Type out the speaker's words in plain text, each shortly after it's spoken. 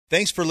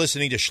Thanks for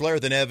listening to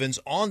Schlereth and Evans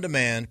On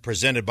Demand,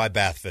 presented by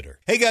Bathfitter.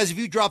 Hey guys, if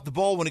you drop the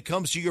ball when it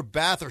comes to your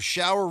bath or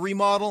shower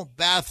remodel,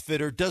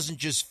 Bathfitter doesn't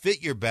just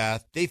fit your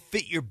bath, they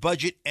fit your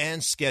budget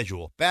and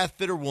schedule.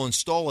 Bathfitter will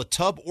install a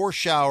tub or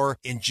shower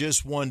in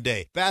just one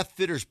day.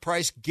 Bathfitter's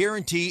price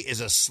guarantee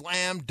is a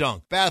slam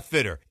dunk.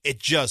 Bathfitter, it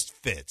just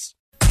fits.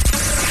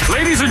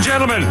 Ladies and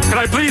gentlemen, can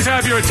I please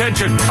have your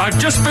attention? I've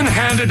just been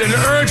handed an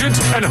urgent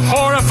and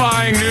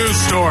horrifying news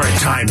story.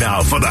 Time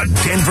now for the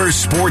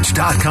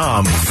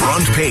DenverSports.com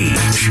front page.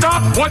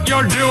 Stop what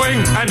you're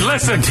doing and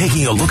listen.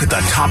 Taking a look at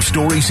the top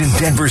stories in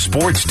Denver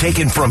sports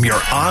taken from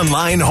your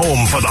online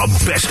home for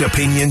the best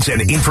opinions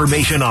and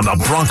information on the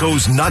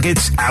Broncos,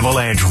 Nuggets,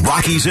 Avalanche,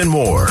 Rockies, and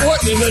more.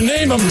 What in the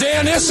name of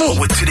Dan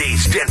Issel? With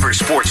today's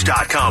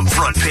DenverSports.com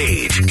front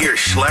page, here's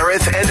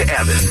Schlereth and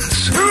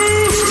Evans.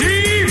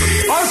 Steve,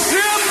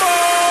 assemble!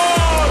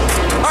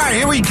 All right,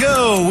 here we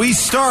go. We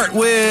start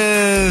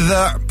with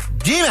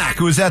DMAC,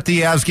 who was at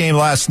the Avs game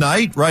last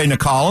night, writing a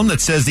column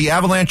that says the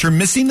Avalanche are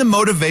missing the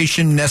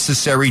motivation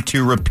necessary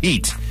to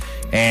repeat.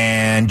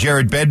 And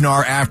Jared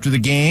Bednar, after the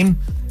game,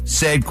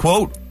 said,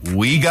 quote,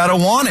 "We got to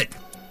want it.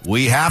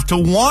 We have to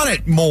want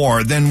it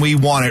more than we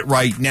want it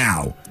right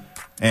now."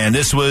 And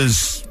this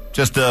was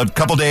just a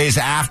couple days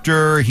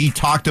after he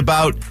talked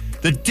about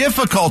the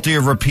difficulty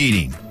of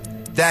repeating.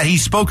 That he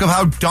spoke of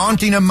how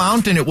daunting a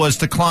mountain it was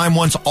to climb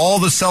once all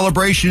the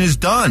celebration is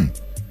done.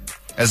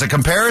 As a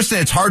comparison,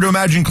 it's hard to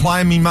imagine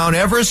climbing Mount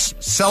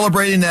Everest,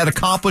 celebrating that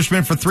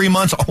accomplishment for 3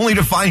 months, only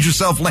to find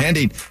yourself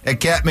landing at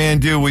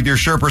Kathmandu with your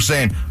Sherpa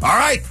saying, "All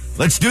right,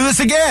 let's do this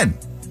again."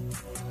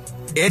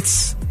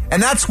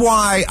 And that's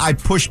why I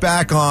push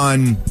back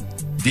on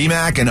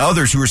DMAC and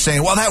others who are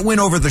saying, well, that win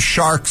over the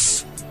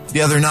Sharks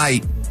the other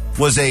night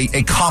was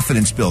a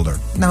confidence builder.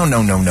 No.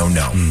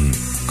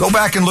 Go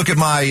back and look at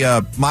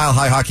my Mile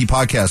High Hockey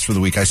podcast for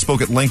the week. I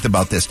spoke at length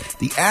about this.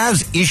 The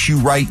Avs issue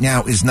right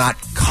now is not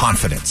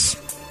confidence.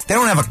 They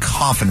don't have a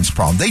confidence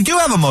problem. They do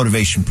have a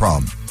motivation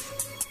problem.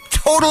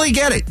 Totally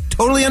get it.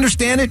 Totally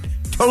understand it.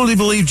 Totally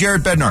believe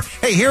Jared Bednar.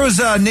 Hey, here was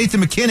Nathan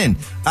McKinnon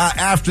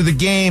after the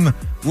game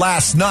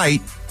last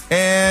night,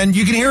 and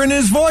you can hear it in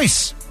his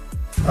voice.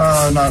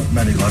 Not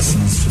many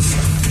lessons.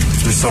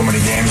 Just there's so many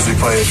games. We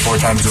play 4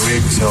 times a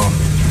week, so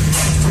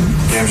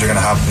games are going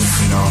to happen,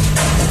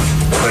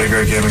 Played a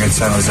great game against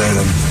San Jose,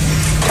 then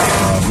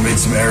made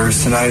some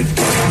errors tonight.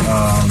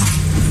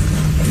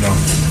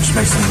 Just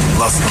make some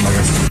less of them, I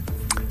guess.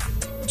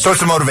 So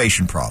it's a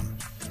motivation problem.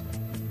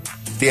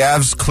 The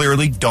Avs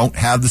clearly don't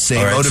have the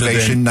same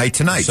motivation night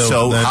to night.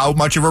 So how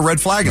much of a red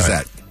flag is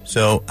that?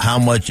 So how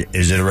much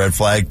is it a red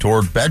flag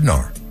toward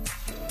Bednar?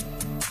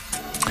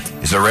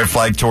 Is it a red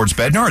flag towards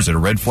Bednar? Is it a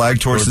red flag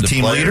towards the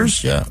team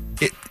leaders? Yeah.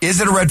 Is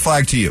it a red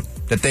flag to you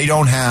that they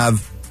don't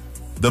have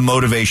the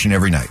motivation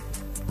every night,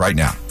 right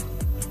now?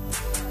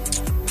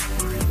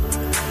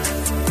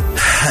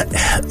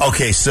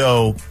 Okay,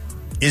 so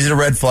is it a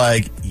red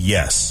flag?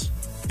 Yes,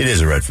 it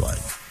is a red flag.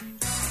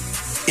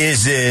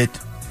 Is it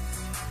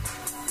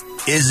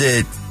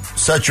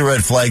such a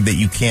red flag that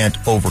you can't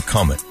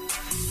overcome it?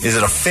 Is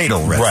it a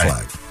fatal red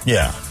flag?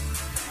 Yeah.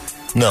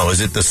 No. Is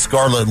it the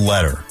scarlet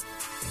letter?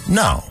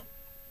 No.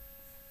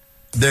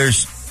 There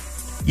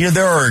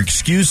are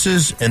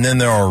excuses and then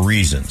there are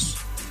reasons.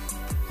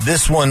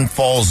 This one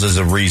falls as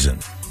a reason.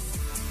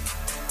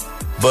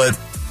 But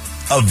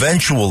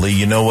eventually,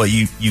 you know what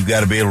you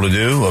got to be able to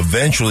do?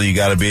 Eventually, you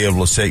got to be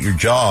able to set your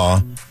jaw,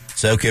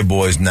 say, okay,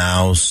 boys,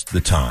 now's the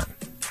time.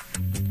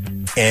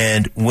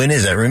 And when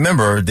is that?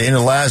 Remember, at the end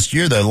of last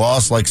year, they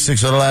lost like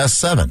 6 of the last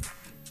 7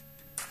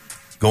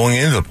 going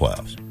into the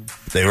playoffs.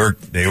 They were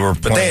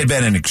but they had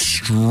been an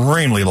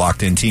extremely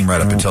locked-in team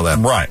right up until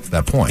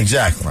that point.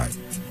 Exactly. Right.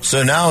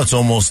 So now it's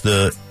almost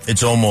the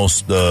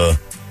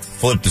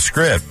flip the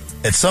script.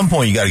 At some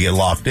point, you got to get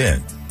locked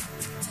in.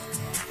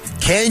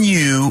 Can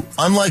you,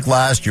 unlike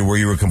last year where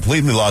you were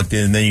completely locked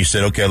in and then you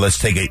said, okay, let's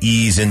take an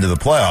ease into the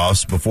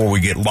playoffs before we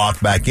get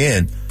locked back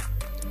in,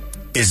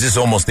 is this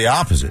almost the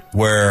opposite,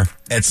 where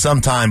at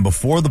some time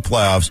before the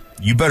playoffs,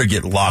 you better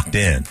get locked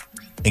in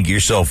and get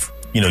yourself,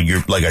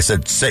 you're, like I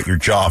said, set your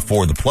jaw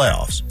for the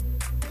playoffs.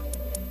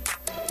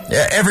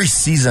 Yeah, every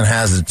season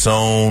has its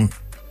own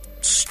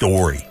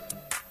story,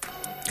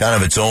 kind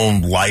of its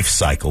own life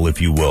cycle,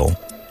 if you will.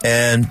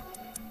 And,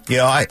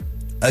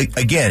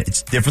 again,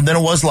 it's different than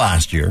it was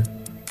last year,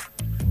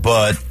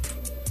 but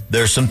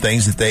there's some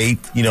things that they,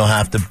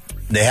 have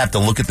to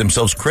look at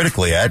themselves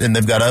critically at, and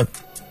they've got to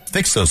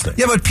fix those things.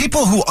 Yeah, but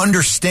people who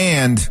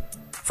understand,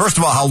 first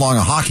of all, how long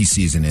a hockey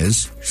season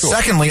is. Sure.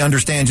 Secondly,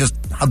 understand just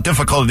how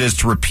difficult it is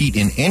to repeat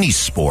in any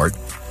sport.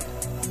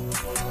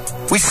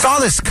 We saw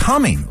this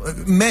coming.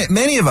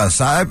 Many of us,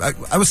 I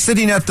was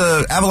sitting at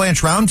the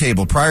Avalanche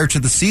roundtable prior to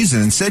the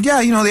season and said, the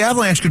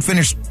Avalanche could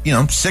finish,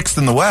 6th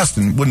in the West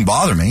and it wouldn't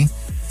bother me.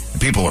 And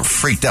people are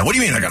freaked out. What do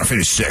you mean they're going to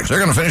finish 6th? They're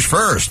going to finish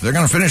 1st. They're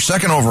going to finish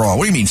 2nd overall.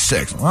 What do you mean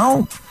 6th?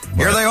 Well,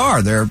 here they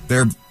are.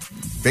 They're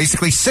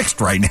basically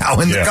 6th right now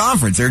in the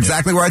conference. They're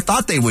exactly where I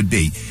thought they would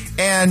be.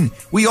 And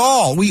we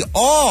all,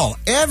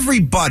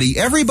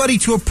 everybody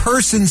to a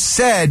person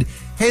said,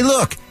 hey,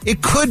 look,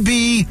 it could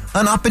be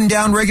an up and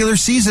down regular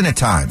season at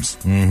times.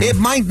 Mm-hmm. It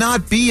might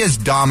not be as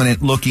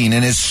dominant looking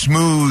and as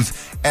smooth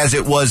as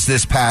it was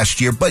this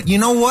past year. But you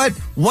know what?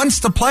 Once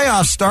the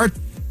playoffs start,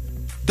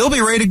 they'll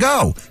be ready to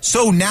go.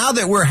 So now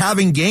that we're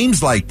having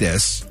games like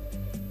this,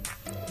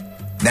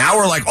 now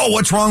we're like, oh,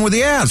 what's wrong with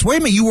the Avs? Wait a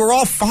minute, you were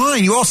all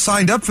fine. You all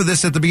signed up for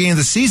this at the beginning of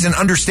the season,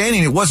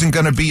 understanding it wasn't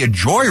going to be a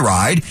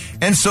joyride.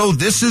 And so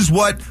this is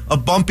what a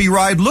bumpy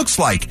ride looks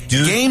like.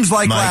 Games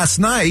like last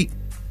night.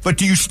 But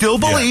do you still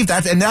believe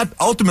that, and that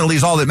ultimately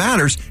is all that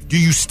matters, do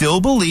you still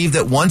believe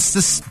that once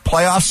the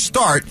playoffs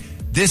start,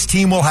 this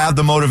team will have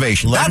the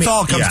motivation? That's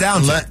all it comes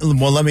down to.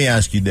 Well, let me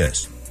ask you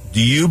this.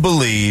 Do you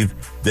believe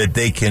that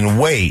they can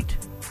wait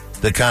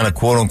to kind of,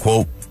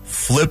 quote-unquote,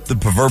 flip the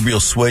proverbial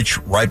switch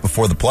right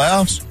before the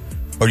playoffs?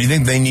 Or do you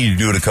think they need to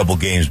do it a couple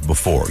games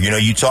before? You know,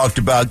 you talked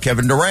about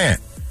Kevin Durant.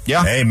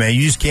 Yeah. Hey, man,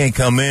 you just can't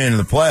come in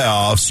the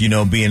playoffs,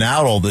 being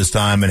out all this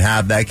time and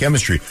have that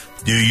chemistry.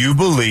 Do you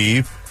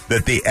believe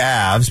that the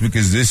Avs,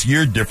 because this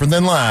year different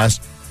than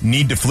last,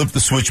 need to flip the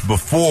switch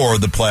before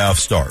the playoffs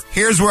start?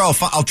 Here's where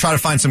I'll try to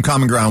find some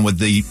common ground with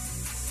the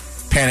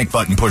panic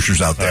button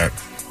pushers out there.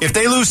 If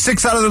they lose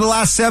 6 out of the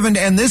last 7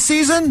 to end this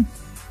season,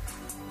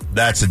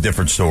 that's a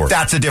different story.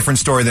 That's a different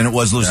story than it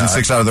was losing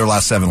 6 out of their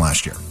last 7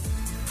 last year.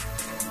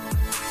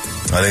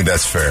 I think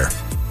that's fair.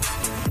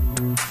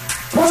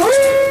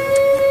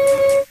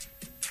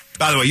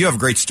 By the way, you have a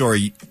great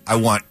story I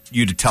want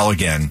you to tell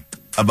again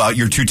about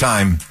your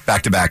 2-time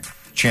back-to-back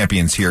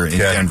champions here in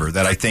Denver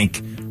that I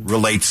think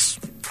relates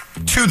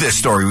to this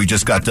story we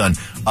just got done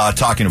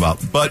talking about.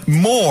 But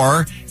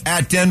more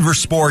at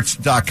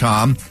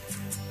denversports.com.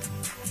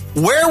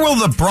 Where will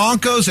the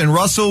Broncos and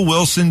Russell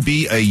Wilson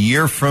be a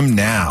year from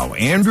now?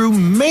 Andrew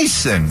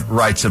Mason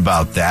writes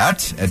about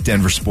that at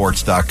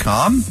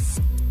denversports.com.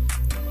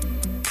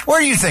 Where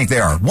do you think they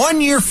are?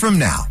 1 year from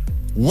now.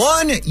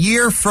 1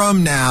 year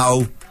from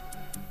now.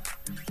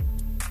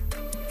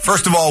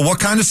 First of all, what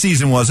kind of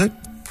season was it?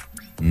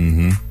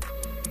 Mm-hmm.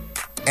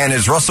 And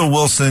is Russell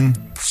Wilson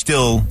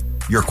still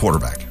your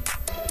quarterback?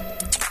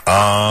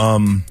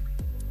 1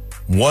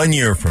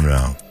 year from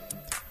now,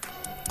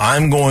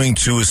 I'm going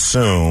to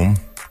assume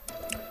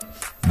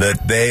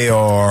that they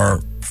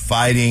are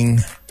fighting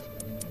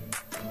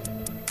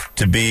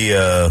to be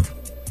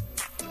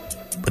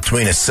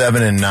between a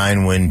 7 and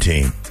 9 win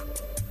team.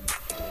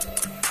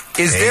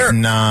 Is there 8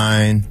 and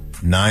 9,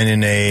 9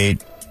 and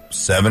 8,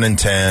 7 and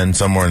 10,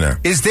 somewhere in there?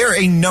 Is there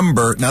a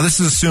number? Now, this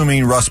is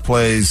assuming Russ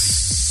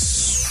plays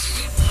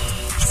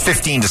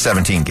 15 to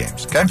 17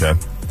 games. Okay.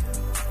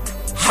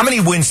 How many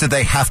wins do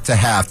they have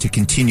to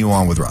continue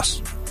on with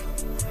Russ?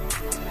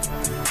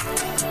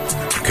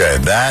 Okay,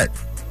 that,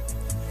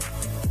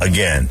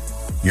 again,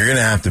 you're going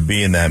to have to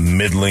be in that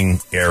middling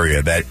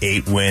area, that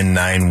 8-win,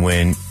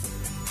 9-win,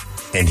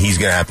 and he's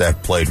going to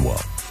have played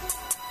well.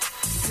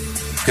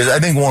 Because I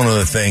think one of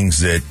the things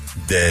that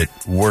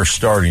we're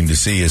starting to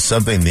see is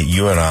something that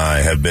you and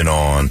I have been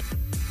on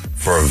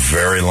for a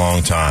very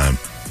long time,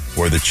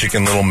 where the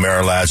Chicken Little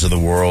Marilads of the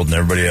world and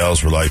everybody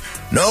else were like,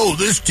 no,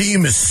 this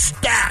team is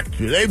stacked.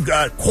 They've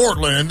got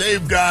Cortland, and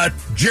they've got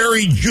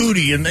Jerry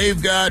Jeudy, and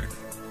they've got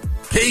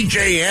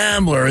KJ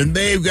Hamler, and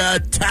they've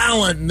got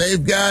talent, and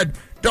they've got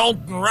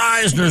Dalton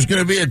Reisner's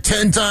going to be a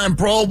 10-time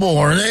Pro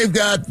Bowler, and they've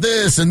got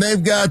this, and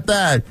they've got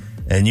that.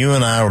 And you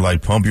and I were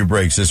like, pump your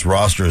brakes. This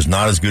roster is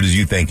not as good as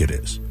you think it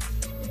is.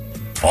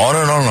 On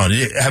and on and on.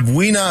 Have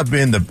we not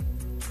been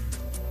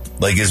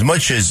as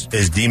much as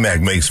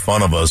DMAC makes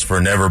fun of us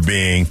for never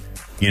being,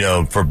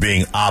 for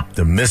being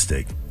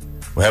optimistic,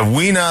 have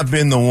we not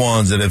been the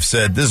ones that have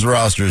said this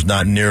roster is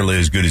not nearly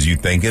as good as you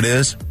think it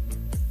is?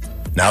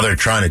 Now they're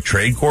trying to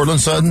trade Cortland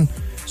Sutton.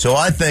 So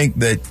I think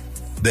that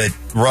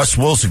Russ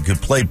Wilson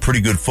could play pretty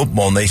good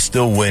football and they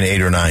still win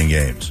 8 or 9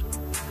 games.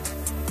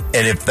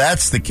 And if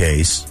that's the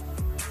case,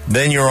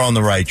 then you're on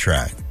the right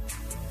track.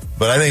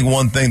 But I think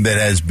one thing that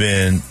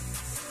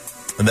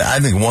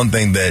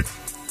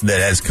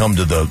has come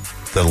to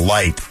the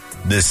light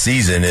this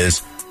season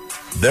is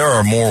there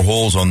are more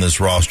holes on this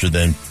roster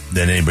than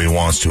anybody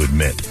wants to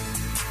admit.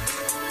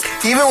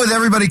 Even with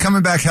everybody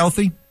coming back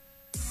healthy?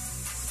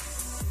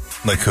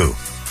 Like who?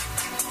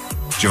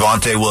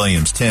 Javonte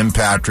Williams, Tim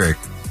Patrick,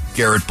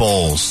 Garrett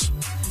Bowles.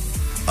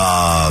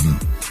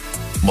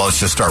 Let's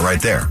just start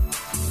right there.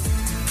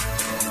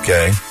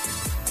 Okay.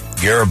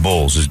 Garrett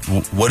Bowles.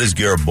 What is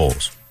Garrett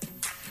Bowles?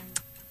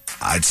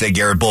 I'd say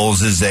Garrett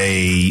Bowles is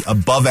a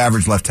above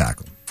average left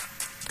tackle.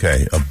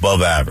 Okay,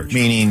 above average.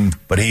 Meaning,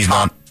 but he's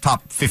not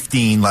top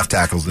 15 left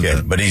tackles.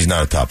 But he's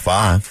not a top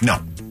 5. No.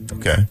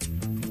 Okay.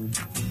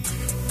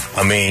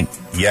 I mean,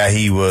 yeah,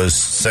 he was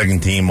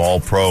second team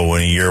All-Pro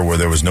in a year where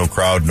there was no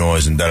crowd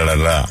noise and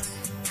da-da-da-da.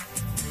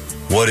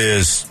 What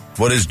is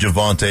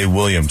Javonte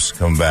Williams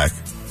come back?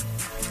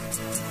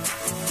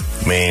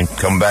 I mean,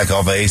 come back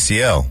off of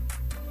ACL.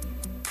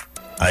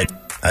 I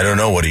don't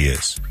know what he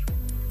is.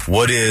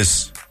 What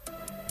is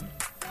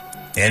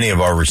any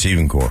of our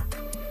receiving core?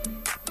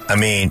 I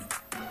mean,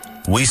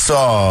 we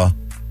saw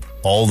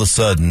all of a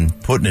sudden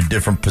put in a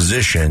different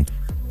position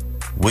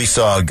we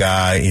saw a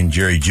guy in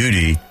Jerry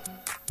Jeudy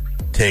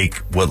take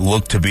what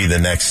looked to be the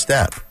next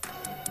step.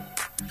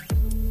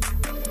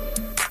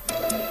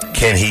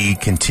 Can he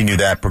continue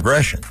that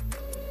progression?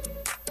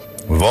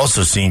 We've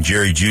also seen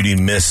Jerry Jeudy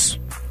miss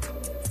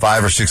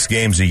 5 or 6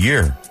 games a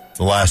year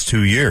the last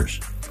 2 years.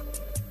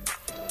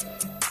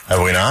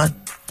 Have we not?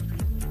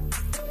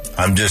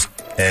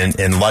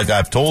 And like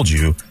I've told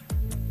you,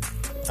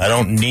 I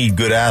don't need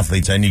good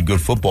athletes. I need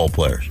good football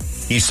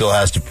players. He still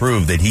has to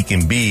prove that he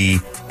can be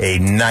a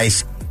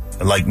nice,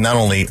 not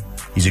only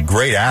he's a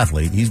great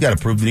athlete, he's got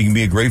to prove that he can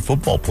be a great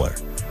football player.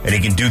 And he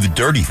can do the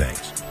dirty things.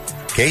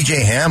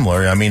 KJ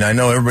Hamler, I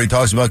know everybody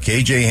talks about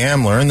KJ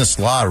Hamler in the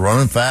slot,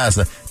 running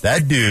fast.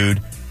 That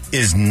dude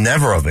is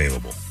never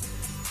available.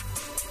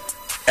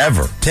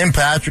 Ever. Tim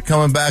Patrick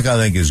coming back, I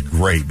think, is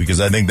great because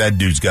I think that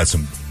dude's got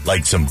some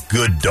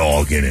good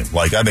dog in him.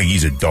 I think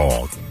he's a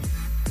dog.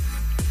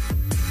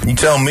 You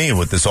tell me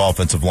with this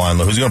offensive line,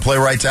 who's going to play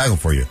right tackle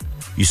for you?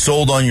 You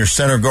sold on your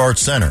center guard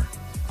center.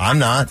 I'm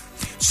not.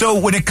 So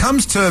when it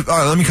comes to,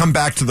 let me come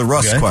back to the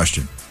Russ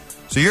question.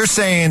 So you're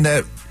saying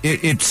that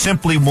it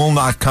simply will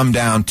not come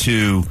down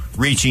to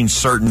reaching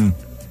certain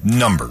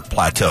number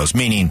plateaus,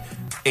 meaning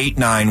 8,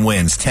 9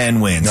 wins,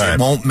 10 wins. Right. It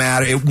won't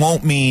matter. It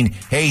won't mean,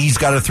 hey, he's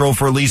got to throw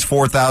for at least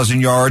 4,000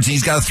 yards.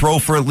 He's got to throw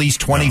for at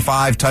least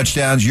 25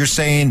 touchdowns. You're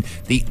saying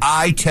the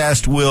eye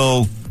test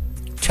will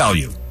tell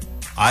you.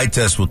 Eye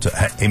test will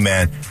hey,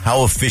 man,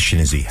 how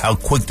efficient is he? How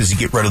quick does he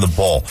get rid of the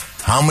ball?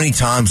 How many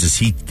times does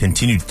he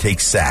continue to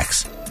take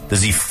sacks?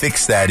 Does he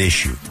fix that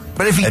issue?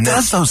 But if he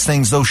does those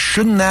things, though,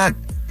 shouldn't that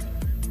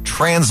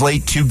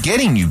translate to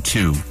getting you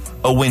to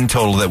a win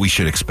total that we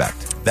should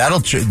expect?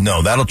 That'll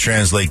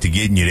translate to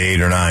getting you to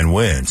 8 or 9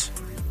 wins.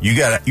 You're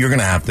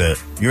gonna have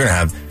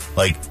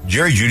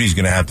Jerry Jeudy's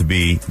gonna have to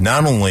be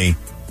not only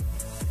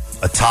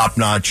a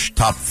top-notch,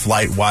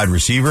 top-flight wide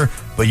receiver,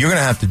 but you're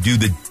gonna have to do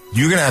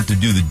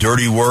the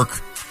dirty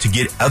work to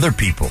get other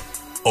people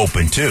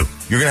open too.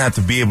 You're gonna have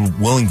to be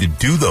willing to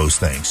do those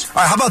things.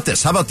 All right, how about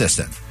this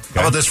then? Okay.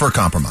 How about this for a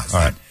compromise?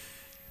 All right.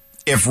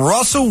 If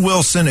Russell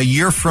Wilson a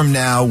year from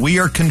now, we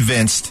are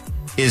convinced,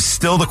 is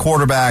still the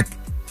quarterback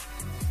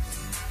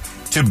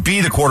to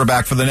be the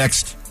quarterback for the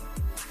next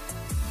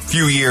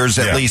few years,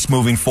 at least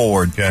moving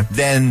forward,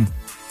 then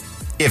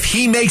if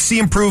he makes the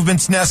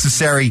improvements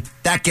necessary,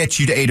 that gets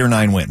you to 8 or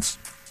 9 wins.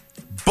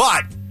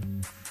 But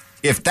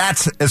if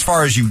that's as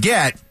far as you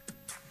get,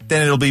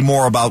 then it'll be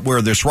more about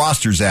where this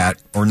roster's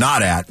at or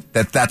not at.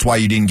 That's why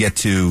you didn't get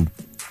to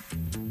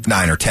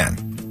 9 or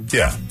 10.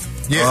 Yeah.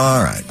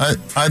 All right.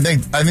 I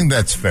think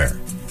that's fair.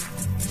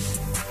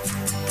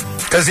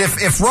 Because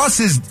if Russ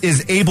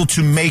is able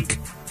to make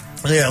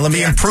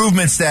the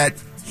improvements that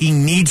he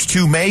needs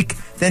to make,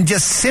 then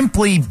just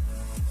simply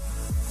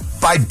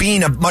by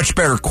being a much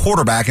better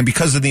quarterback and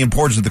because of the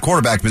importance of the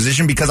quarterback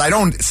position, because I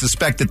don't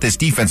suspect that this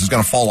defense is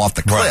going to fall off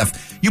the cliff,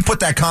 right. You put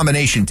that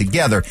combination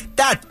together,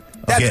 that's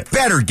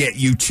better get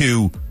you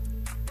to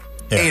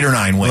 8 or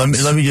 9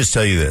 wins. Let me just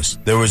tell you this.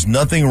 There was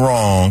nothing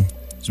wrong.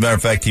 As a matter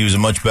of fact, he was a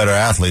much better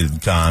athlete at the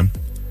time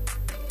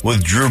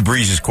with Drew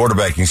Brees'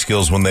 quarterbacking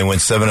skills when they went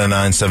 7-9,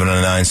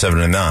 7-9,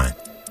 7-9.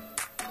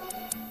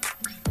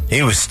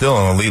 He was still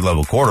an elite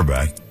level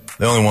quarterback.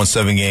 They only won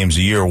 7 games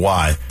a year.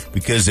 Why?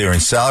 Because they were in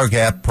salary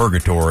cap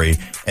purgatory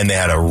and they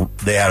had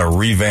to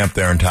revamp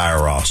their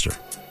entire roster.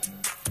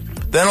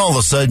 Then all of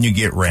a sudden you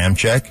get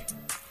Ramczyk,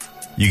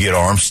 you get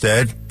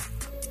Armstead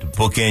to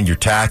bookend your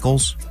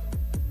tackles.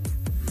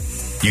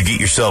 You get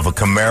yourself a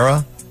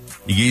Kamara,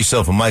 you get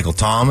yourself a Michael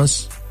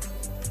Thomas.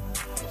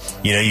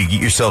 You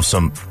get yourself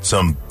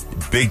some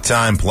big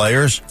time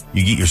players.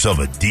 You get yourself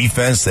a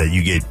defense that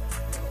you get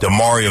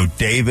DeMario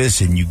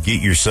Davis, and you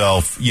get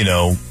yourself,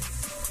 a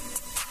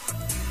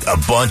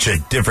bunch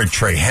of different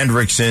Trey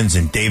Hendricksons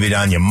and David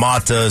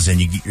Onyematas, and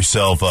you get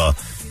yourself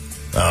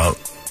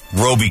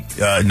Roby.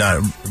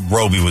 Not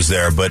Roby was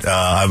there, but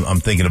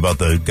I'm thinking about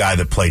the guy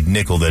that played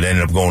nickel that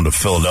ended up going to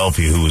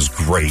Philadelphia, who was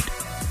great.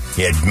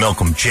 He had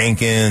Malcolm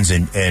Jenkins,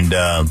 and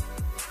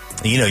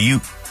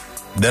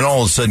then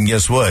all of a sudden,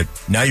 guess what?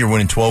 Now you're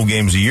winning 12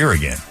 games a year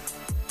again.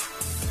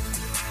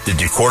 Did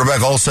your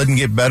quarterback all of a sudden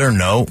get better?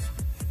 No.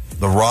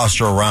 The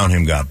roster around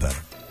him got better.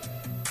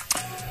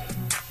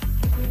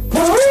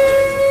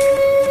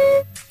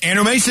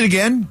 Andrew Mason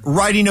again,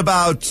 writing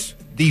about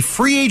the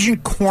free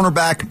agent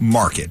cornerback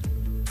market.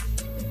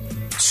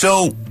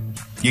 So,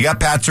 you got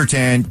Pat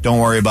Surtain. Don't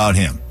worry about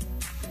him.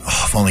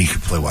 Oh, if only he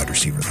could play wide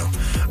receiver, though.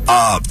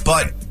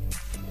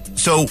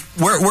 So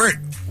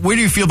where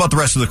do you feel about the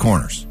rest of the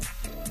corners?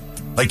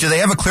 Do they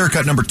have a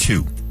clear-cut number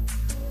 2?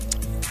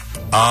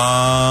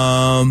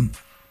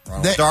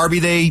 Darby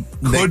they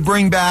could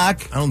bring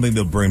back. I don't think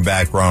they'll bring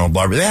back Ronald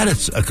Darby. They had a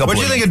couple. What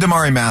did you think of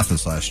Damari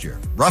Mathis last year?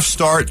 Rough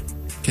start,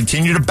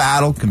 continue to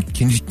battle,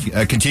 continue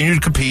to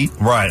compete.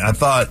 Right. I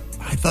thought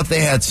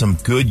they had some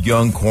good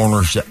young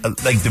corners.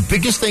 The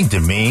biggest thing to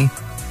me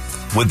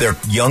with their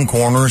young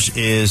corners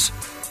is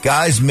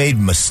guys made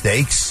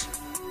mistakes,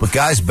 but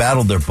guys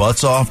battled their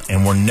butts off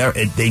and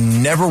they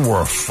never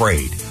were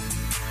afraid.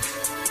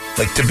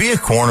 To be a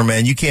corner,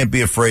 man, you can't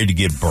be afraid to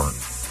get burnt.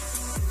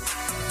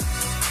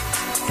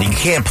 And you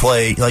can't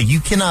play, you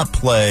cannot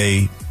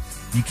play,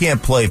 you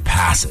can't play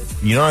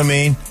passive. You know what I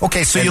mean?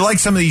 Okay, so you like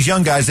some of these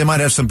young guys, they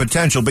might have some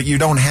potential, but you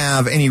don't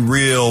have any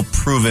real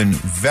proven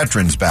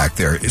veterans back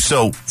there.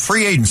 So,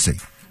 free agency.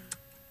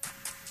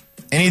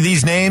 Any of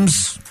these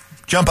names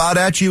jump out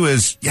at you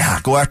as,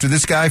 go after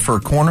this guy for a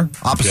corner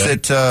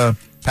opposite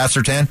Pat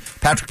Surtain?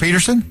 Patrick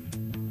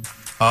Peterson?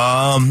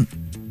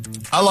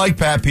 I like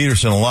Pat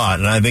Peterson a lot,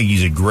 and I think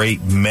he's a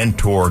great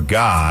mentor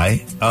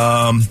guy.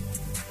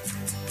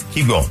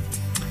 Keep going.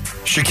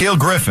 Shaquille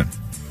Griffin.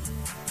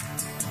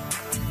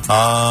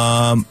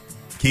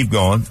 Keep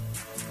going.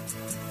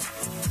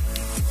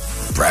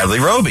 Bradley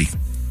Roby.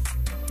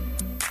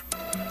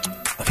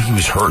 I think he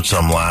was hurt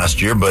some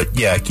last year, but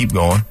keep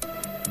going.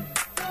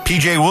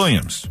 P.J.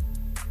 Williams.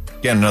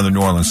 Again, another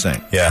New Orleans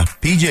Saint. Yeah,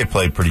 P.J.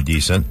 played pretty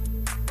decent.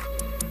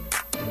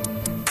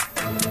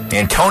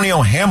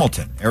 Antonio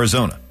Hamilton,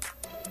 Arizona.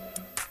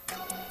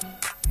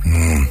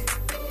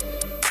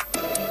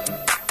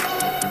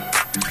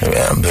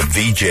 Yeah, the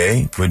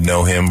VJ would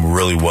know him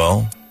really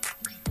well.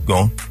 Go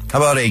on. How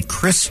about a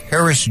Chris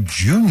Harris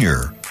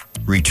Jr.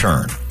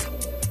 return?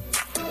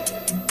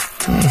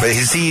 But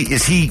is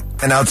he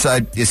an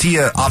outside? Is he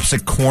an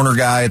opposite corner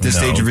guy at this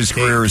stage of his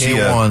career? Or is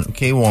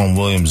K'Wan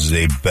Williams is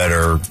a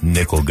better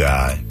nickel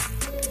guy.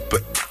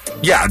 But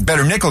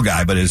better nickel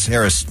guy. But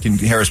can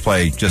Harris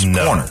play just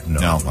corner?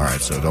 No. All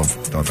right. So don't.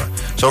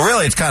 So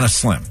really, it's kind of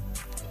slim.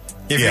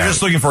 If you're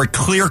just looking for a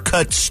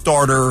clear-cut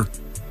starter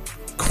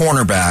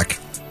cornerback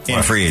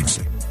in free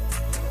agency.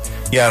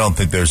 Yeah, I don't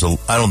think there's a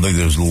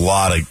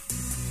lot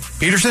of.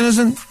 Peterson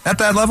isn't at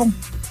that level.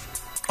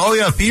 Oh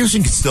yeah,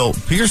 Peterson can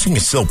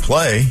still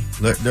play.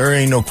 There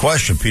ain't no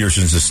question.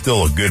 Peterson's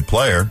still a good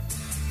player,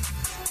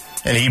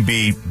 and he'd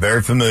be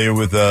very familiar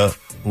with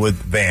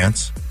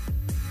Vance.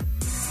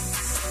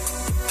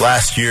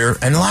 Last year,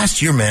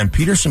 man,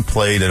 Peterson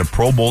played at a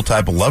Pro Bowl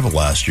type of level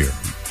last year.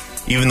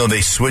 Even though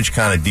they switched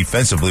kind of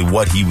defensively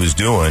what he was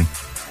doing,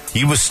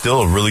 he was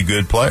still a really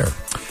good player.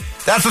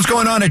 That's what's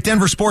going on at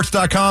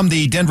denversports.com,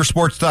 the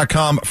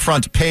denversports.com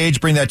front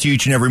page. Bring that to you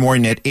each and every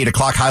morning at 8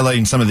 o'clock,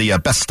 highlighting some of the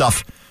best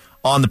stuff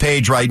on the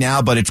page right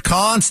now. But it's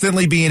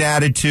constantly being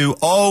added to.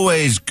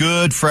 Always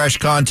good, fresh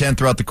content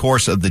throughout the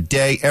course of the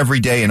day, every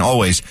day, and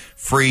always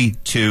free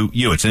to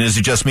you. And Is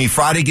It Just Me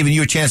Friday, giving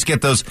you a chance to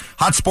get those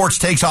hot sports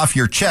takes off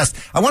your chest.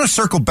 I want to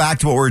circle back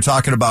to what we were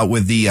talking about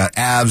with the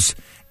Avs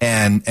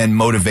and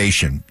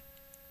motivation.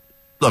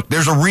 Look,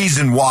 there's a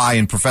reason why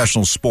in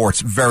professional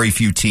sports very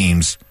few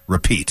teams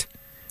repeat.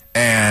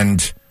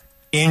 And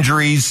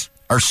injuries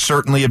are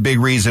certainly a big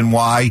reason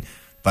why.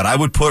 But I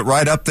would put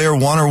right up there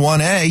 1 or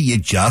 1A. You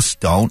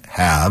just don't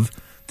have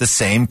the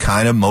same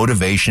kind of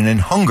motivation and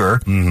hunger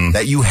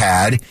that you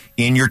had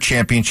in your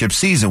championship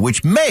season,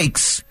 which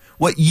makes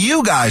what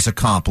you guys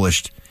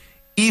accomplished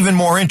even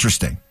more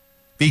interesting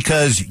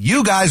because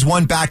you guys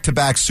won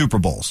back-to-back Super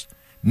Bowls.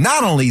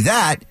 Not only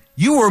that,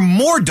 you were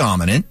more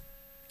dominant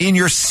in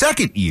your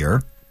second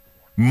year,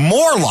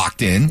 more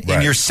locked in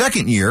your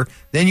second year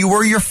than you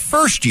were your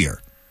first year.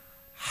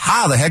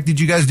 How the heck did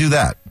you guys do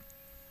that?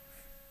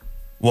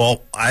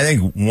 Well, I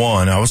think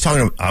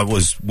I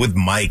was with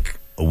Mike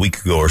a week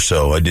ago or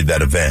so. I did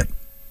that event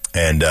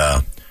and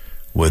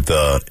with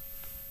a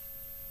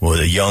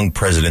young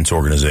president's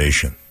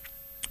organization.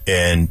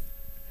 And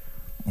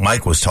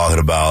Mike was talking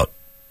about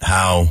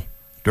how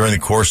during the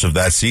course of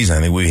that season,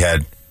 I think we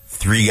had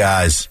 3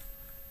 guys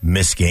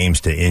miss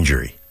games to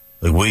injury.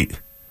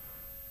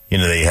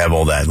 They have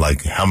all that,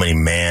 like how many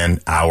man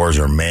hours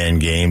or man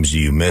games do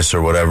you miss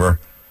or whatever.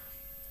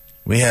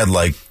 We had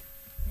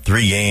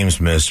 3 games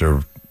missed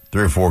or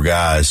 3 or 4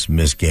 guys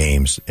miss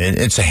games, and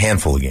it's a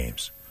handful of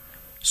games.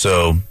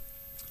 So,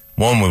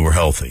 1, we were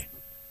healthy.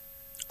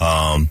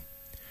 So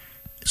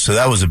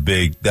that was a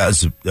big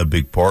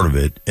part of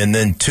it. And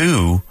then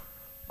 2,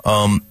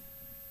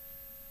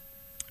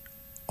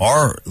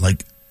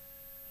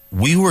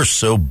 we were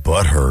so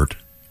butthurt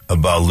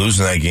about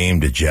losing that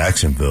game to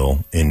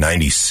Jacksonville in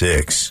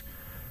 96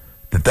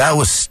 that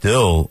was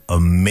still a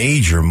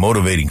major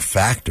motivating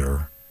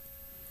factor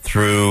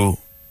through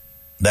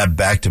that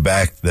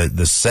back-to-back,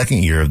 the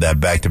second year of that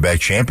back-to-back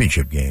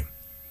championship game.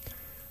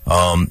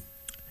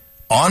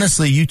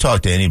 Honestly, you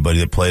talk to anybody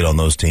that played on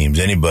those teams,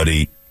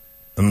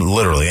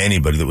 literally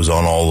anybody that was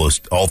on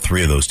all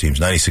 3 of those teams,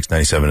 96,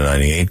 97, and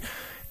 98,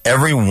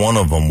 every one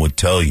of them would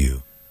tell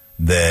you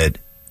that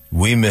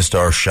we missed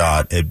our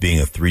shot at being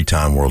a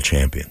 3-time world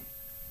champion,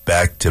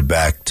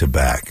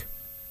 back-to-back-to-back.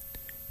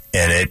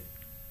 And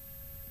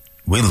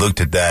we looked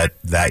at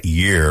that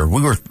year.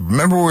 We were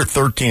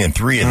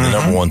 13-3 in the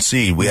number 1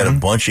 seed. We had a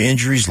bunch of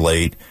injuries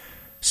late,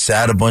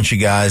 sat a bunch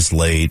of guys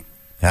late,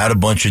 had a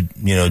bunch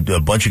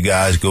of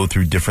guys go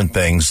through different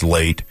things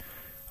late,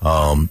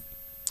 and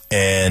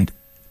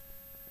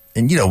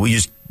we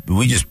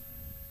just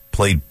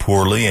played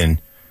poorly.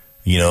 And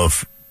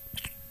if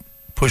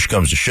push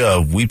comes to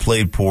shove, we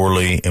played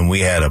poorly and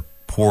we had a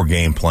poor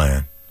game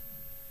plan.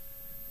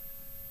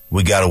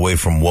 We got away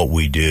from what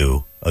we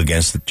do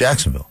against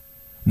Jacksonville.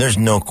 There's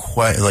no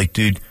question.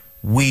 Dude,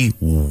 we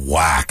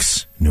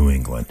wax New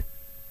England.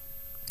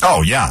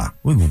 Oh, yeah.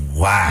 We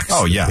waxed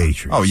the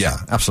Patriots. Oh, yeah,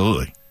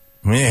 absolutely.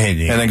 And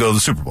then go to the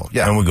Super Bowl.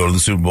 Yeah. And we go to the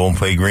Super Bowl and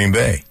play Green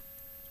Bay.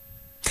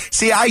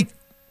 See, I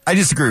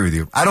disagree with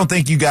you. I don't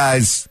think you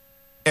guys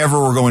ever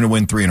were going to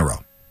win 3 in a row.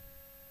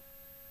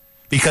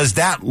 Because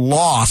that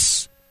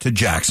loss to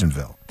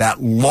Jacksonville,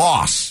 that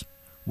loss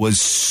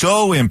was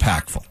so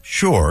impactful.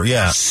 Sure,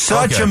 yeah.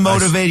 Such a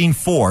motivating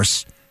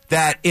force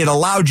that it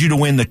allowed you to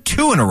win the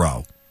 2 in a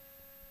row.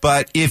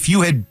 But if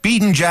you had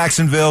beaten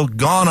Jacksonville,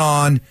 gone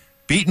on,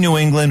 beat New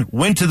England,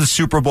 went to the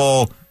Super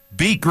Bowl,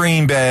 beat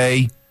Green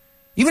Bay,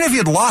 even if you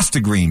had lost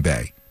to Green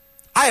Bay,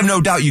 I have no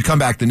doubt you come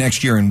back the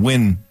next year and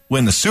win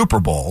the Super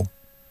Bowl.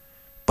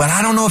 But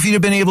I don't know if you'd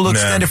have been able to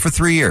extend it for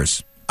 3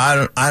 years.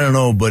 I don't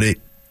know, but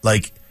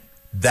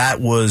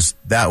that was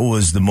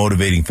the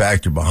motivating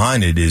factor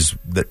behind it. Is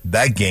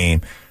that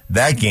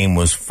game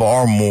was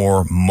far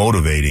more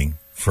motivating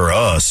for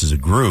us as a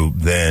group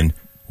than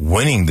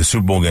winning the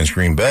Super Bowl against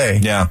Green Bay.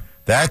 Yeah,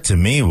 that to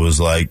me was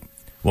like,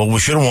 well, we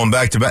should have won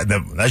back-to-back.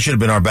 That should have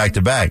been our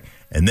back-to-back.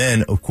 And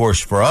then, of course,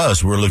 for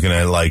us, we're looking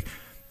at like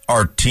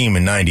our team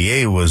in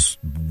 '98 was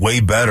way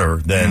better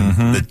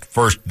than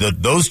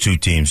those two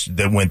teams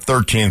that went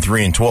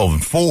 13-3 and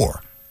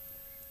 12-4.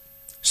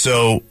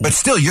 So, but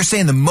still, you're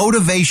saying the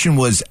motivation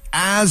was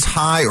as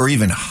high or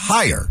even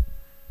higher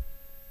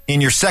in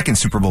your second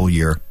Super Bowl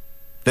year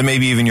than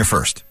maybe even your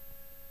first.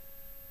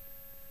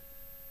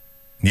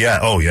 Yeah.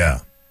 Oh, yeah.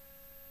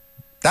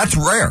 That's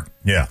rare.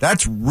 Yeah.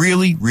 That's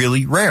really,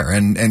 really rare.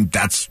 And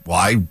that's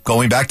why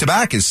going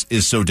back-to-back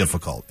is so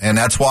difficult. And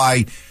that's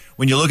why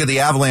when you look at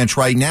the Avalanche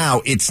right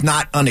now, it's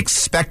not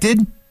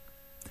unexpected.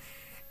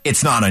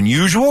 It's not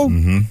unusual.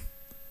 Mm-hmm.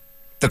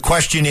 The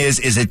question is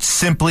it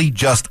simply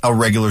just a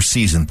regular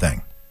season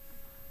thing?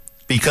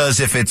 Because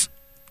if it's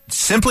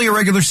simply a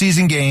regular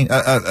season game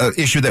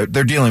issue that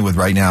they're dealing with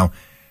right now,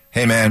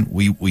 hey, man,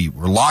 we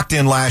were locked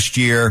in last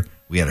year.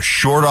 We had a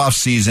short off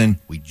season.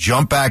 We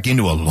jump back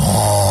into a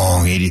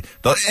long 80.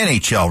 The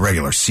NHL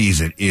regular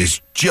season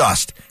is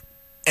just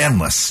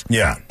endless.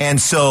 Yeah.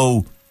 And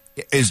so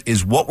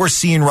is what we're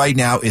seeing right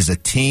now is a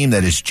team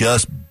that is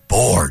just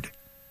bored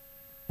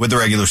with the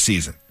regular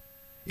season.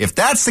 If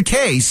that's the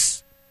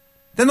case,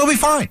 then they'll be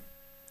fine.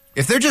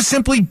 If they're just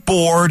simply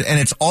bored and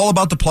it's all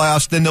about the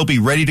playoffs, then they'll be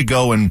ready to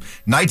go, and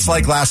nights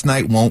like last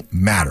night won't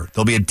matter.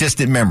 They'll be a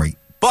distant memory.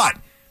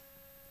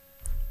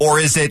 Or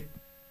is it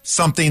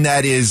something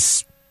that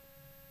is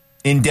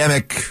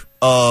endemic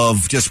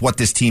of just what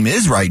this team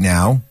is right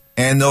now,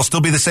 and they'll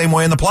still be the same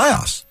way in the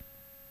playoffs,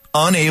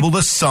 unable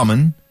to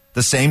summon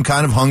the same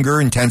kind of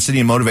hunger, intensity,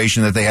 and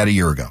motivation that they had a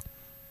year ago?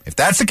 If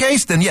that's the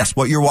case, then yes,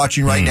 what you're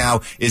watching right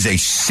now is a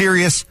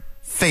serious,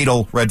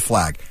 fatal red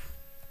flag.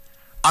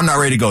 I'm not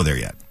ready to go there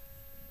yet.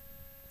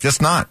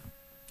 Just not.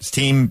 This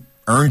team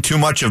earned too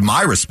much of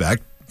my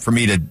respect for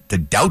me to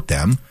doubt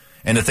them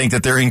and to think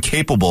that they're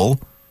incapable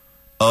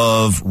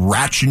of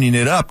ratcheting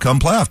it up come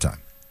playoff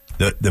time.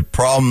 The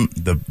problem,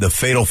 the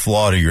fatal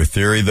flaw to your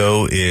theory,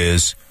 though,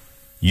 is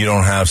you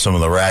don't have some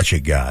of the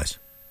ratchet guys.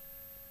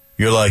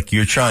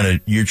 You're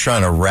trying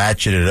to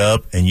ratchet it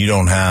up, and you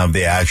don't have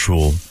the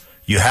actual.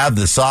 You have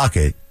the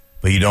socket,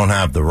 but you don't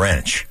have the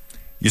wrench.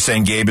 You're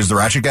saying Gabe is the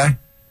ratchet guy?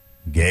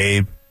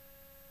 Gabe,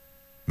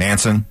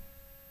 Manson.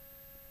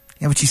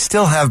 Yeah, but you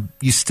still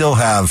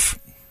have.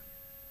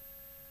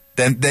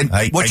 Then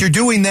what you're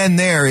doing then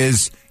there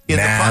is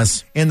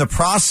in the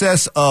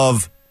process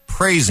of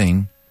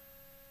praising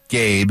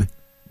Gabe,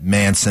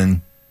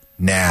 Manson,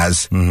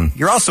 Naz,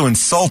 you're also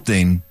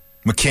insulting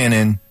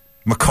McKinnon,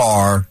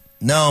 McCarr.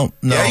 No.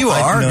 Yeah, you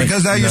are.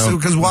 Because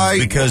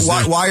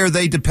why are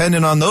they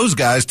dependent on those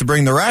guys to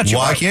bring the ratchet?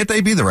 Why can't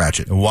they be the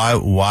ratchet?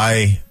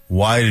 Why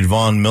did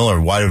Von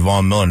Miller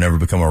never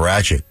become a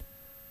ratchet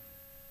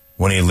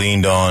when he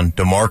leaned on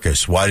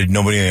DeMarcus? Why did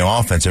nobody in the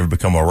offense ever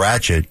become a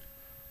ratchet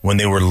when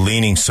they were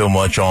leaning so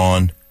much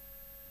on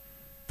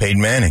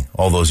Peyton Manning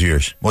all those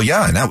years? Well,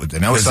 yeah, and that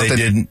was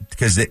something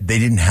they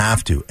didn't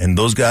have to, and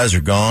those guys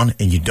are gone,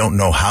 and you don't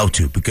know how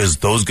to, because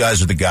those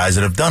guys are the guys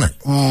that have done it.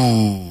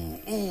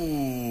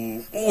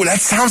 Ooh, that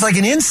sounds like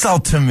an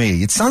insult to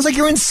me. It sounds like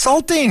you're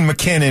insulting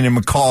McKinnon and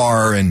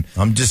McCarr and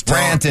I'm just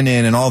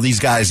Rantanen and all these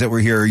guys that were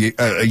here.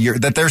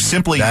 That they're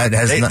simply they're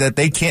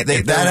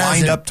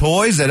wind up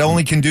toys that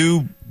only can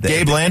do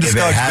Gabe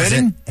Landeskog's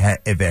bidding.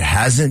 If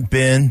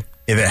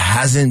it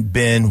hasn't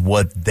been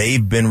what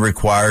they've been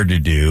required to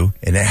do,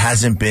 and it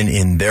hasn't been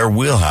in their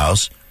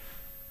wheelhouse,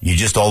 you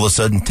just all of a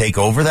sudden take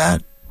over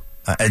that?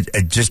 I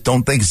just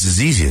don't think it's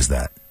as easy as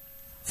that.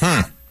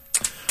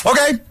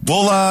 Okay,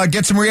 we'll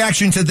get some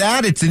reaction to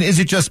that. It's an Is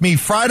It Just Me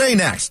Friday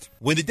next.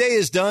 When the day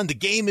is done, the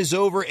game is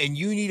over, and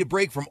you need a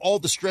break from all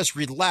the stress,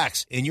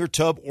 relax in your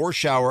tub or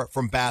shower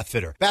from Bath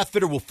Fitter. Bath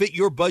Fitter will fit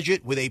your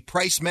budget with a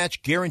price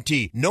match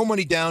guarantee. No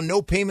money down,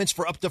 no payments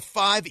for up to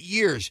 5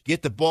 years.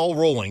 Get the ball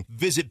rolling.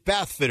 Visit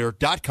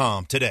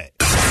bathfitter.com today.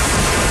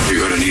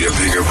 You're going to need a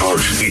bigger boat.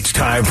 It's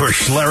time for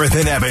Schlereth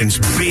and Evans'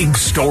 big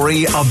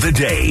story of the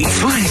day.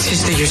 What? It's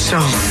just that you're so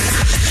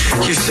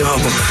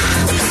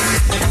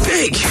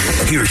big.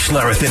 Here's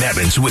Schlereth and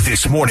Evans with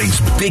this morning's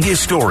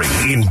biggest story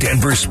in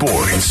Denver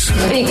sports.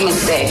 Big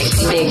is big.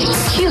 Big,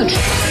 huge.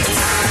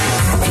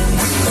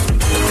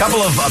 A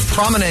couple of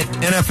prominent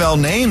NFL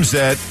names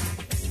that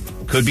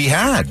could be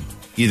had,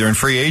 either in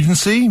free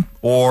agency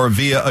or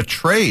via a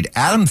trade.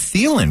 Adam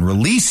Thielen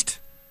released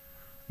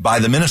by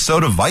the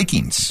Minnesota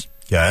Vikings.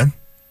 Okay.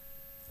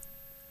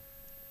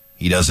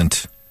 He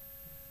doesn't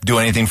do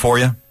anything for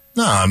you?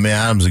 No, I mean,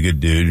 Adam's a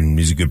good dude, and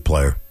he's a good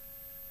player.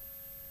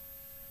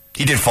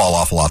 He did fall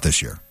off a lot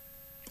this year.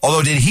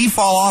 Although, did he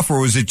fall off,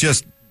 or was it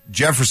just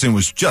Jefferson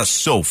was just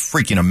so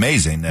freaking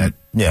amazing that...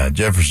 Yeah,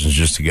 Jefferson's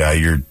just a guy.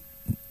 You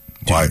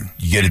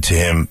get it to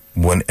him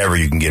whenever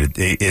you can get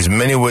it. As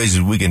many ways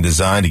as we can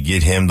design to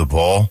get him the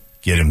ball,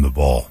 get him the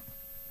ball.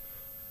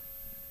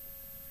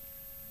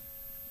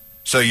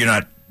 So you're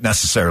not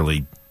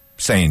necessarily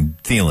saying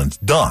Thielen's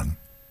done?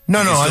 No,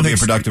 I think a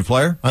productive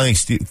player. I think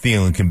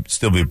Thielen can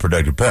still be a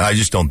productive player. I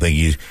just don't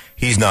think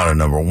he's not a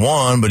number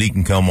one, but he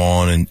can come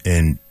on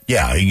and he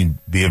can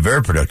be a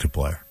very productive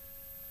player.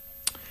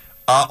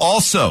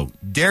 Also,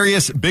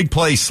 Darius Big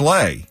Play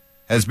Slay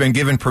has been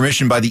given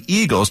permission by the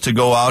Eagles to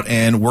go out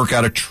and work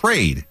out a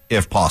trade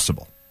if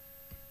possible.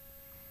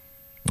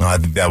 I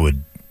think that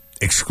would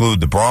exclude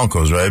the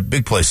Broncos, right?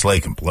 Big Play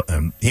Slay can play.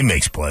 He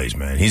makes plays,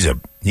 man.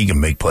 He can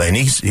make plays, and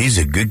he's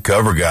a good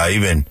cover guy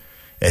even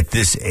at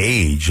this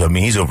age. I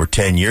mean, he's over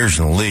 10 years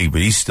in the league,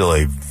 but he's still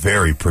a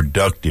very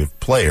productive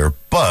player.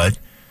 But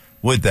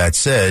with that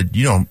said,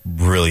 you don't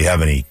really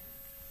have you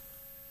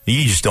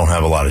just don't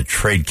have a lot of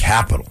trade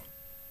capital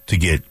to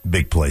get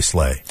Big Play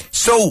Slay.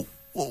 So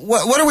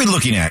what are we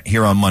looking at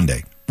here on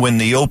Monday when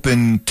the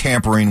open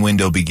tampering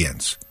window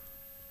begins?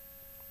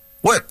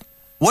 What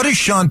is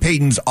Sean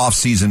Payton's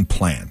offseason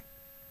plan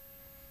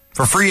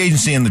for free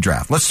agency and the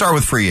draft? Let's start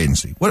with free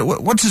agency.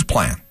 What's his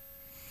plan?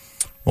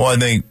 Well,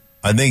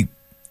 I think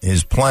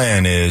his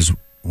plan is,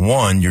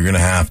 one, you're going to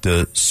have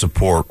to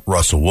support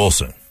Russell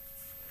Wilson.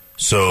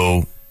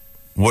 So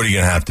what are you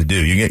going to have to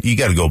do? You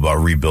got to go about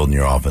rebuilding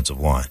your offensive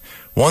line.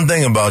 One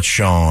thing about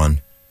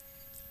Sean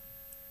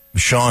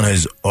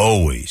has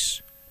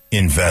always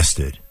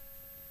invested.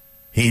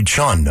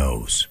 Sean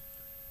knows.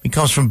 He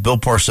comes from Bill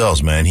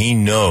Parcells, man. He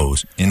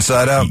knows.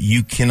 Inside out.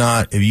 You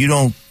cannot, if you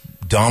don't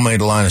dominate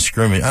the line of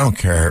scrimmage, I don't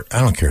care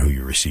who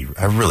your receiver.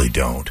 I really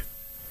don't.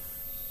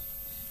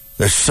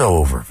 They're so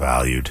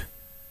overvalued.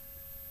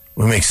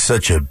 We make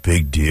such a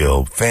big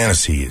deal.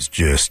 Fantasy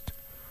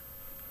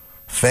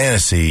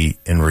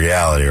and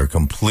reality are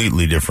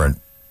completely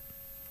different.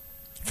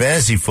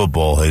 Fantasy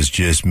football has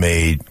just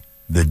made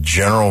the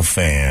general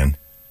fan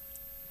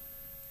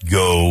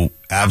go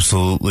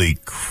absolutely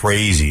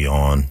crazy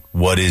on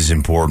what is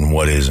important,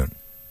 what isn't.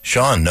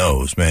 Sean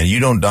knows, man. You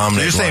don't dominate.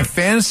 So you're saying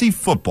fantasy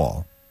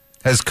football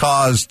has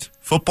caused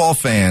football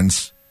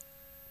fans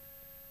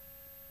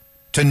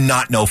to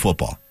not know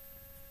football.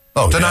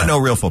 Not know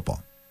real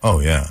football. Oh,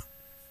 yeah.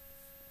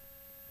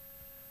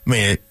 I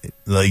mean,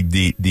 like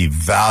the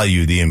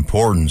value, the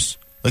importance.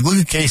 Like, look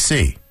at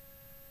KC.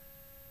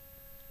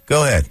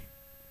 Go ahead.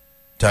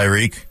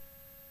 Tyreek.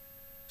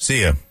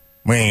 See ya.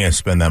 We ain't going to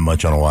spend that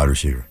much on a wide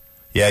receiver.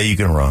 Yeah, you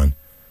can run.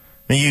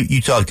 I mean,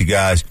 you talk to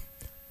guys.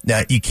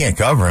 Now, you can't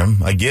cover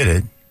him. I get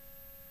it.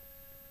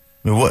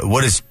 I mean,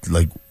 what is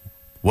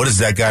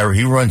that guy?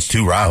 He runs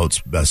two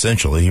routes,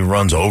 essentially. He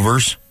runs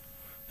overs.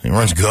 He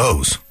runs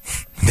goes.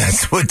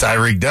 That's what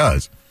Tyreek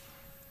does.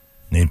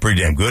 And he's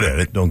pretty damn good at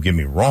it, don't get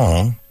me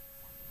wrong.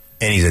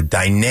 And he's a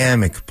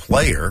dynamic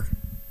player.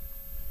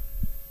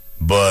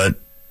 But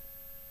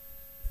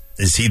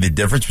is he the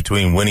difference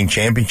between winning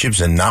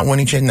championships and not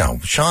winning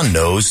championships? No. Sean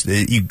knows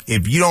that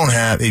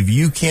if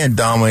you can't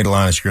dominate a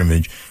line of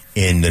scrimmage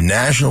in the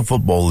National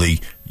Football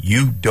League,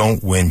 you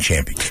don't win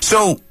championships.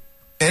 So,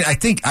 and I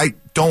think I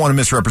don't want to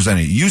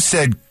misrepresent it. You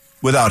said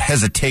without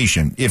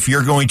hesitation, if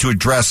you're going to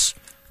address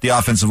the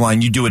offensive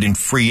line, you do it in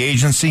free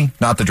agency,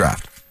 not the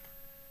draft.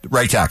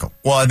 Right tackle.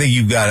 Well, I think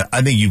you've got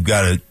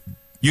to.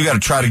 You got to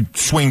try to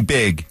swing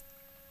big.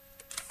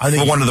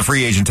 For one of the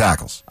free agent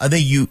tackles. I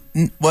think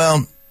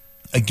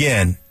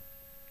again,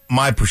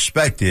 my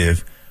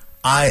perspective,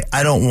 I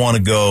don't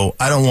want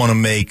to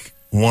make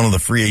one of the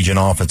free agent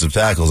offensive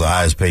tackles the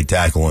highest paid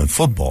tackle in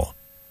football.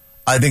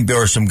 I think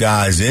there are some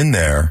guys in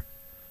there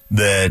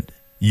that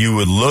you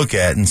would look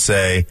at and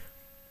say,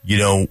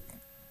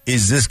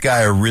 is this guy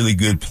a really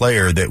good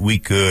player that we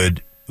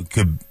could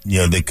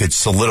that could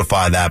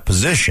solidify that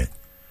position?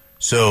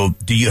 So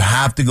do you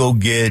have to go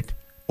get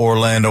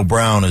Orlando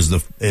Brown as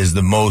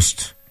the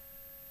most,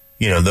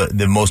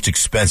 the most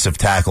expensive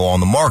tackle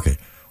on the market?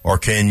 Or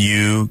can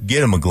you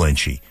get a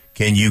McGlinchey?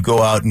 Can you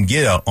go out and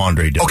get a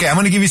Andre Dillon? Okay, I'm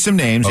going to give you some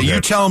names, and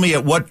you tell me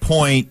at what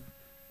point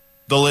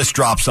the list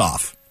drops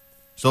off.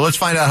 So let's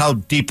find out how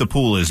deep the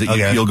pool is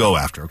that you'll go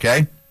after,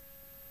 okay?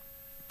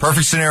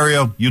 Perfect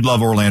scenario, you'd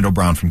love Orlando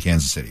Brown from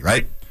Kansas City,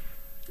 right?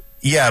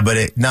 Yeah,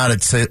 but not at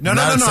 $17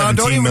 million.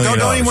 Don't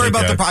even worry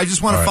about the. I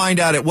just want to find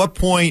out at what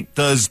point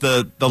does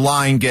the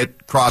line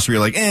get crossed where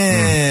you're like,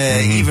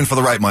 even for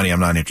the right money, I'm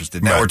not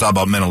interested. Now we're talking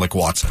about Menelik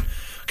Watson.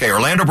 Okay,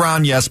 Orlando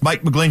Brown, yes.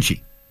 Mike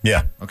McGlinchey.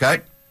 Yeah.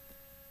 Okay.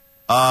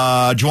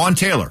 Juwan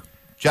Taylor,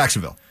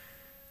 Jacksonville.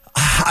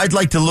 I'd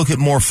like to look at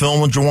more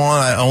film with Juwan.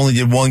 I only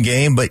did one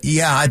game, but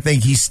yeah, I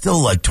think he's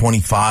still like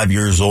 25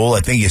 years old. I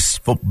think his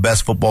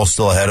best football is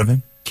still ahead of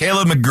him.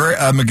 Caleb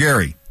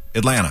McGarry,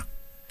 Atlanta.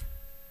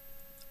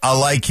 I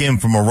like him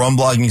from a run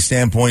blocking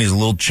standpoint. He's a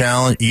little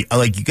challenge. You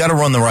got to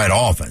run the right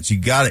offense. You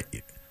got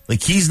to,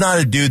 he's not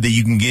a dude that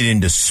you can get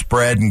into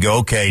spread and go,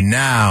 okay,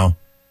 now,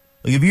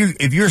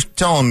 if you're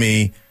telling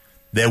me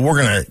that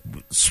we're going to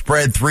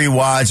spread three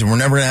wides and we're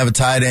never going to have a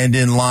tight end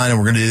in line and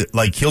we're going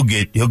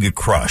to, he'll get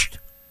crushed.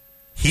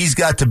 He's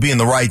got to be in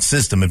the right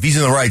system. If he's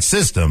in the right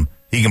system,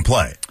 he can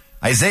play.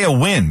 Isaiah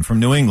Wynn from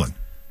New England.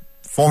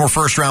 Former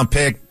first-round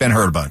pick, been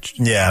hurt a bunch.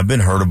 Yeah, I've been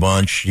hurt a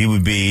bunch.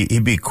 He'd be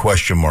a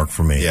question mark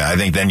for me. Yeah, I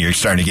think then you're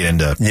starting to get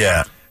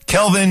into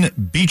Kelvin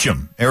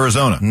Beachum,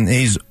 Arizona.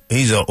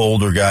 He's an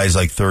older guy. He's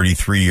like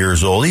 33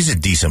 years old. He's a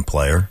decent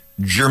player.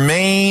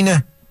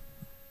 Jermaine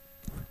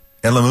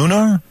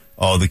Elamuna?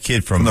 Oh, the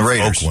kid from the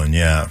Raiders. Oakland,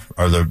 yeah.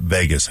 Or the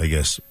Vegas, I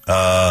guess.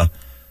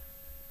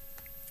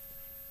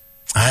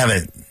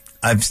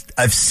 I've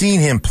seen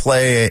him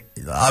play.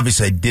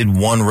 Obviously, I did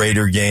one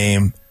Raider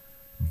game,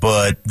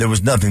 but there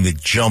was nothing that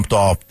jumped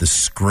off the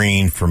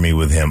screen for me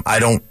with him. I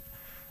don't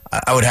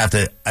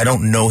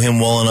know him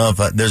well enough.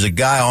 There's a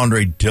guy,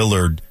 Andre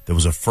Dillard, that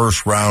was a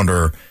first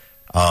rounder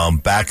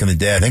back in the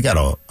day, I think out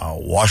of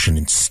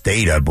Washington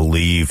State, I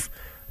believe,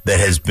 that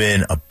has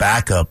been a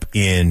backup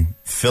in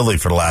Philly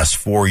for the last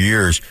 4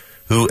 years,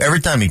 who every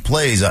time he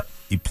plays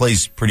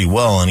pretty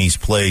well, and he's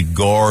played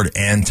guard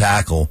and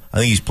tackle. I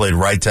think he's played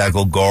right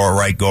tackle,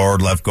 right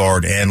guard, left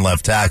guard, and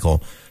left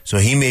tackle. So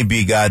he may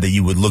be a guy that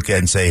you would look at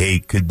and say, hey,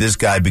 could this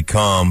guy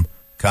become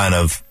kind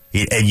of,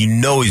 and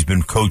he's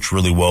been coached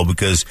really well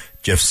because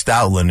Jeff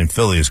Stoutland in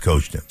Philly has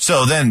coached him.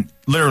 So then,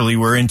 literally,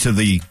 we're into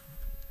the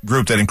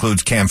group that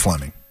includes Cam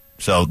Fleming.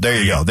 So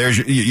there you go.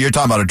 You're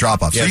talking about a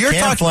drop-off. Yeah, so you're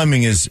Cam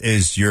Fleming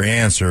is your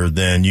answer,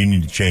 then you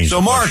need to change So,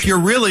 the Mark, question. you're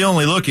really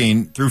only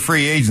looking through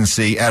free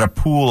agency at a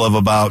pool of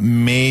about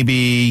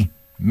maybe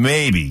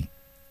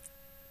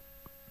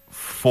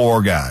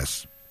 4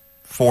 guys,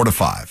 4 to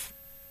 5.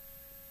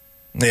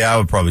 Yeah, I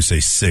would probably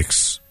say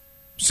six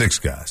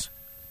guys.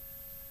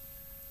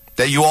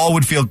 That you all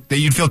would feel, that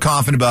you'd feel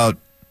confident about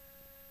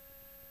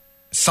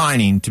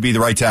signing to be the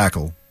right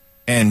tackle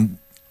and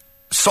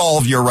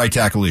solve your right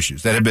tackle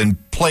issues that have been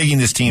plaguing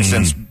this team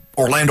since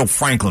Orlando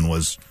Franklin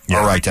was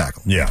our right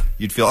tackle. Yeah.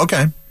 You'd feel,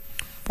 okay.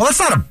 Well, that's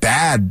not a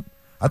bad,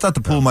 I thought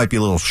the pool might be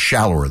a little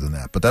shallower than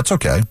that, but that's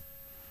okay.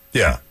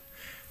 Yeah.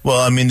 Well,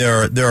 I mean,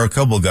 there are a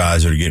couple of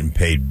guys that are getting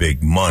paid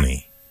big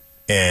money.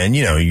 And,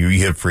 you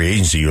hit free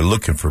agency, you're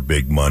looking for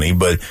big money.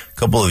 But a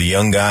couple of the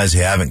young guys who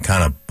haven't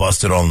kind of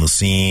busted on the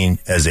scene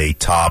as a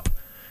top,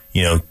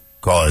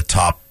 call it a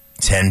top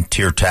 10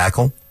 tier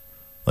tackle.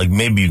 Like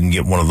maybe you can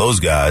get one of those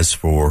guys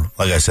for,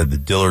 like I said, the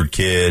Dillard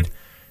kid,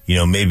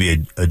 maybe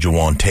a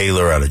Juwan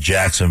Taylor out of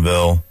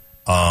Jacksonville.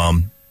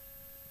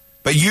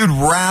 But you'd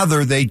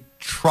rather they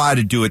try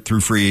to do it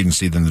through free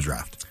agency than the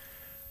draft.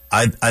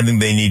 I think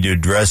they need to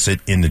address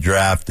it in the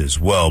draft as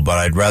well, but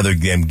I'd rather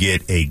them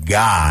get a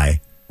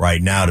guy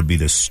right now to be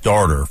the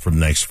starter for the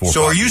next 4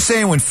 So are you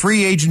saying when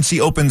free agency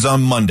opens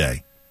on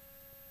Monday,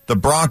 the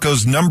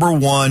Broncos' number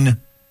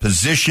one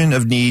position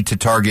of need to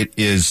target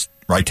is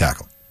right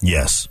tackle?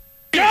 Yes.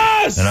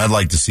 Yes! And I'd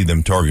like to see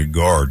them target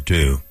guard,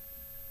 too.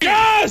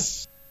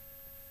 Yes!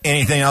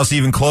 Anything else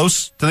even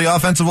close to the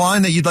offensive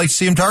line that you'd like to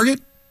see them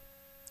target?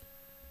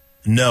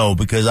 No,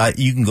 because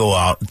you can go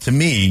out. To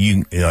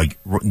me,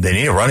 they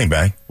need a running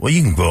back. Well,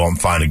 you can go out and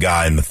find a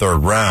guy in the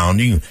 3rd round.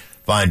 You can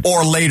find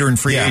or later in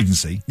free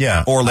agency.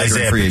 Yeah, or later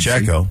Isaiah in free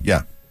Pacheco.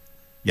 agency.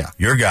 Yeah.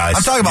 Your guys.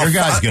 I'm talking about your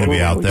guy's going to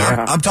be out there.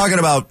 I'm talking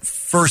about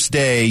first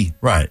day.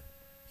 Right.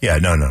 Yeah.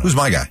 No. Who's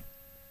my guy?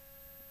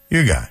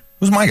 Your guy.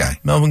 Who's my guy?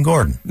 Melvin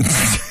Gordon.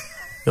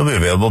 He'll be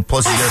available.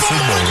 Plus, he got a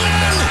Super Bowl ring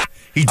now.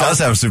 He does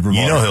have a Super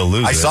Bowl. He'll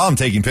lose it. I saw him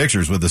taking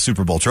pictures with the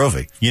Super Bowl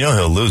trophy.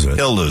 He'll lose it.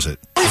 He'll lose it.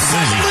 As soon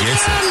as he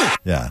gets it.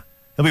 Yeah.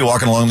 He'll be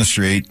walking along the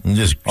street. And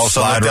just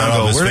slide right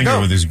off his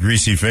finger with his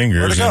greasy fingers.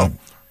 Where'd it go?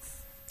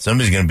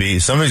 Somebody's going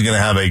to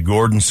have a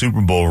Gordon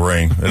Super Bowl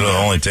ring.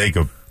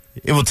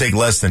 It will take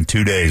less than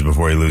 2 days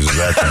before he loses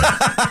that thing.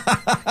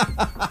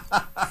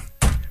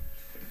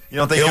 You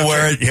don't think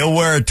he'll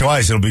wear it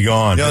twice? It'll be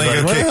gone. You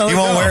don't think he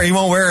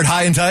won't wear it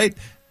high and tight?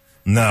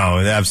 No,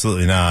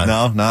 absolutely not.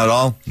 No, not at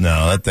all.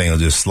 No, that thing will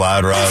just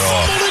slide right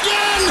off.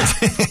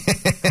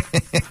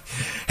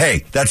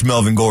 Hey, that's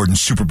Melvin Gordon,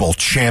 Super Bowl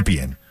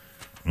champion.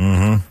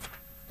 Mm-hmm.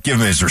 Give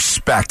him his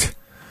respect.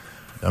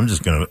 I'm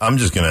just gonna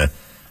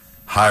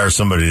hire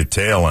somebody to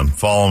tail him,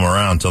 follow him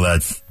around until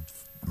that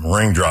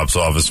ring drops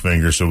off his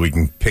finger, so we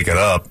can pick it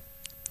up.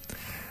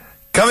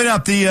 Coming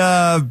up,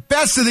 the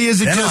best of the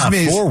Is It Then Just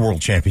Me? 4 World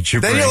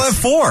Championship Then rings. you'll have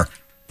 4.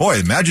 Boy,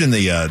 imagine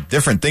the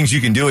different things you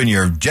can do in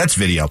your Jets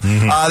video.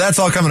 Mm-hmm. That's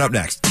all coming up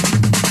next.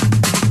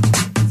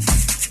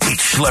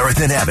 It's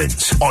Schlereth and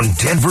Evans on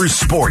Denver's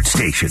Sports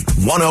Station,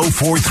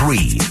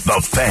 104.3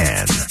 The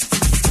Fan.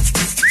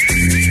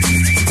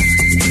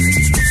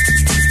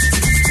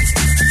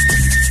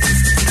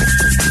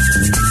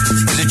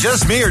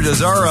 just me, or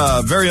does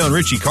our very own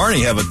Richie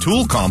Carney have a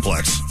tool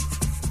complex?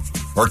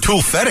 Or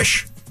tool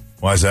fetish?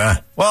 Why's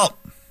that? Well,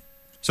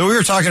 so we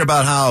were talking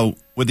about how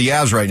with the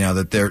Avs right now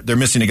that they're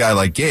missing a guy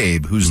like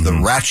Gabe, who's the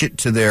ratchet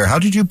to their, how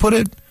did you put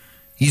it?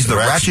 He's the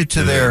ratchet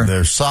to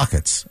their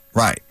sockets.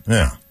 Right.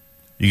 Yeah.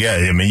 You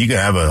can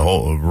have a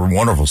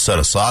wonderful set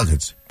of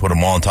sockets, put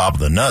them on top of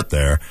the nut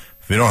there.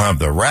 If you don't have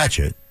the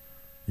ratchet,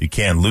 you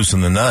can't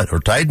loosen the nut or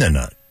tighten the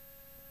nut.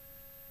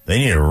 They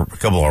need a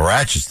couple of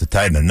ratchets to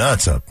tighten the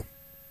nuts up.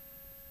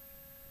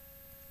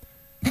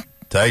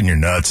 Tighten your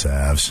nuts,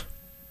 Avs.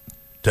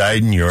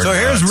 Tighten your nuts. So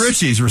here's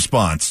Richie's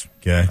response.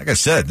 Okay. Like I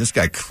said, this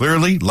guy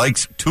clearly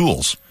likes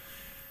tools.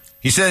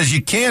 He says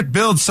you can't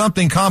build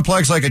something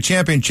complex like a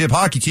championship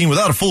hockey team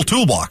without a full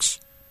toolbox.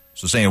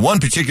 So saying one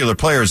particular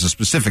player is a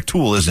specific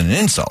tool isn't an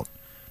insult,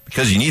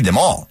 because you need them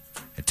all.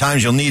 At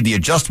times you'll need the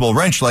adjustable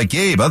wrench like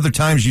Gabe. Other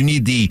times you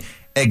need the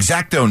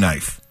X-Acto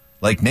knife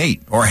like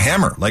Nate, or a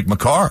hammer like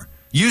Makar.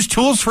 Use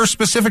tools for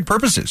specific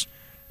purposes.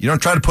 You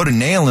don't try to put a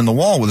nail in the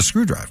wall with a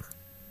screwdriver.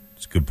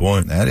 That's a good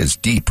point. That is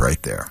deep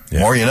right there. Yeah.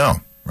 More you know,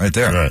 right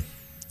there. Right.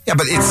 Yeah,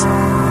 but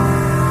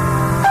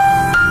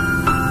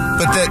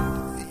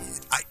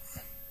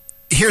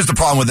here's the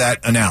problem with that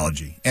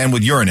analogy, and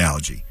with your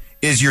analogy,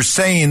 is you're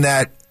saying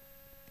that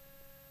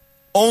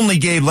only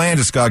Gabe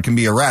Landeskog can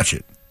be a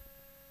ratchet.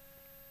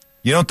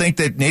 You don't think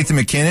that Nathan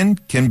McKinnon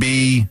can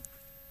be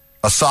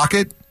a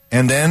socket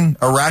and then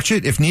a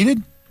ratchet if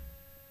needed?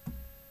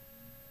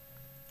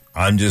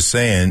 I'm just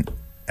saying,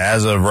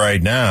 as of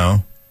right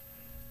now,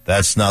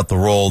 that's not the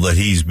role that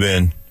he's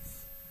been.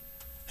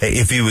 Hey,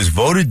 if he was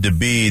voted to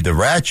be the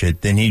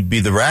ratchet, then he'd be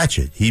the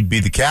ratchet. He'd be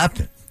the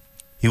captain.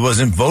 He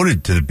wasn't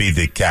voted to be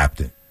the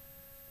captain.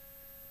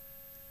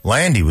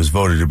 Landy was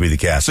voted to be the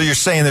captain. So you're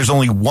saying there's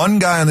only one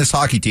guy on this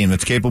hockey team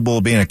that's capable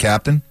of being a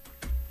captain?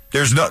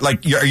 There's no,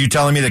 like, are you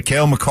telling me that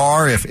Cale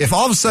Makar, if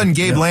all of a sudden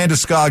Gabe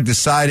Landeskog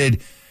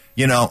decided,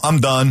 I'm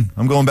done,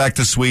 I'm going back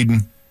to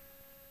Sweden,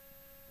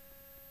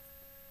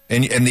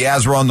 and the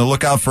Avs were on the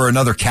lookout for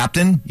another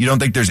captain, you don't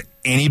think there's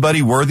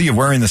anybody worthy of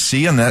wearing the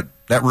C in that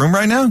room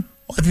right now?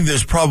 Well, I think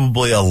there's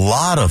probably a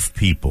lot of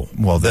people.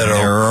 Well, there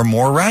are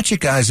more ratchet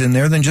guys in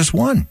there than just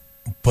one.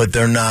 But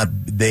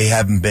they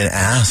haven't been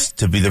asked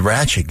to be the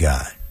ratchet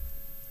guy.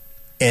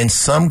 And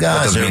some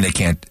guys... That doesn't mean they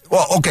can't...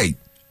 Well, okay.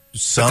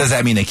 Does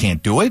that mean they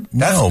can't do it?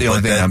 That's no, the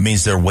only thing that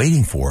means they're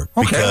waiting for it.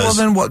 Okay, well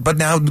then what? But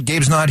now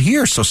Gabe's not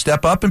here, so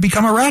step up and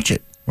become a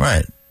ratchet.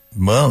 Right.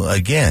 Well,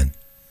 again,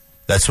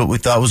 that's what we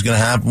thought was going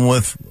to happen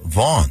with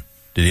Vaughn.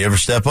 Did he ever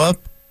step up?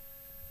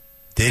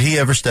 Did he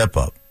ever step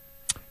up?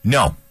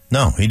 No.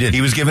 No, he didn't.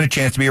 He was given a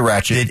chance to be a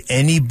ratchet. Did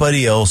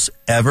anybody else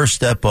ever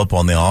step up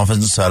on the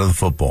offensive side of the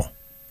football?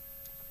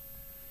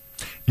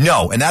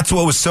 No, and that's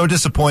what was so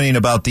disappointing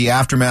about the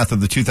aftermath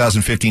of the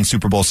 2015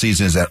 Super Bowl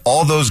season, is that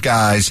all those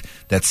guys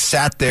that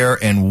sat there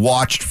and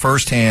watched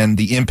firsthand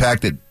the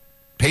impact that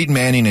Peyton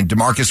Manning and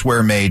DeMarcus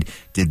Ware made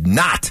did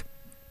not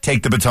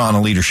take the baton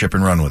of leadership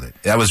and run with it.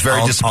 That was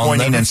very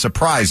disappointing and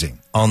surprising.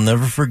 I'll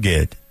never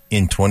forget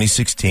in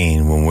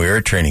 2016 when we were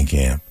at training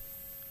camp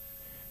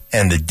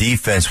and the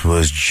defense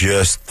was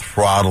just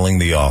throttling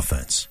the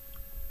offense.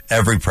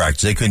 Every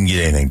practice, they couldn't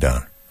get anything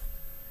done.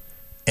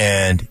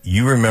 And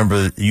you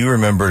remember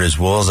it as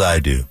well as I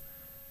do.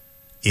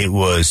 I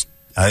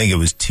think it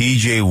was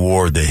T.J.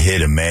 Ward that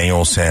hit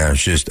Emmanuel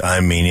Sanders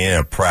in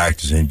a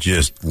practice and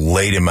just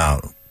laid him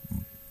out.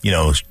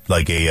 It's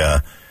like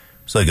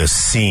a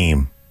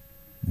seam.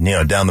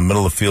 Down the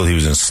middle of the field, he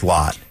was in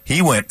slot.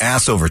 He went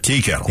ass over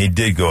tea kettle. He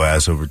did go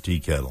ass over tea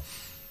kettle.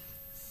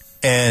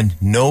 And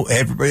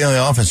everybody on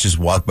the offense just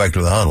walked back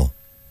to the huddle.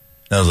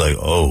 And I was like,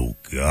 oh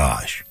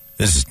gosh,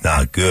 this is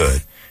not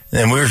good.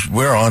 And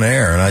we're on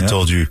air, and I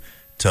told you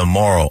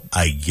tomorrow,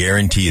 I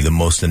guarantee you the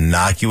most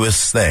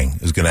innocuous thing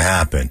is going to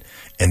happen,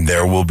 and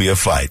there will be a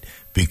fight.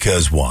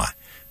 Because why?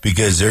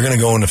 Because they're going to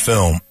go into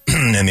film,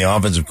 and the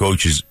offensive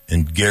coaches,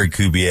 and Gary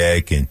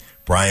Kubiak, and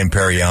Brian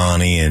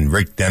Periani, and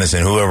Rick Dennis,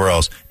 and whoever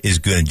else is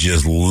going to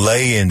just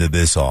lay into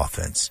this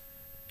offense.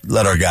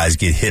 Let our guys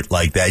get hit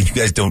like that. You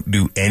guys don't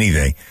do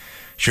anything.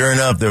 Sure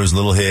enough, there was a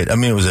little hit.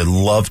 It was a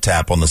love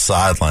tap on the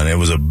sideline. It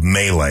was a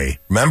melee.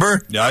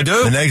 Remember? Yeah, I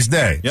do. The next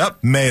day. Yep.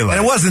 Melee.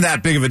 And it wasn't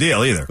that big of a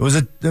deal either. It was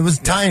a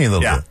tiny little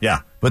bit.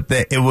 Yeah. But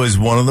it was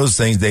one of those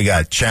things. They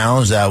got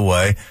challenged that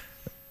way.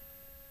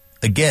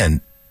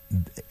 Again,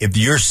 if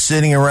you're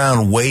sitting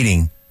around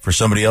waiting for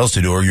somebody else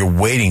to do, or you're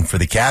waiting for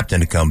the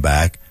captain to come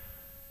back,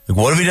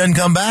 what if he doesn't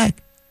come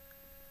back?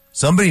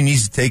 Somebody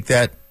needs to take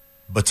that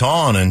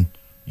baton and,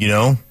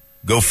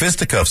 go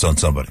fisticuffs on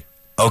somebody.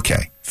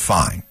 Okay,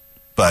 fine.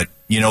 But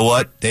you know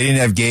what? They didn't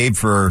have Gabe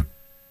for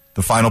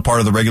the final part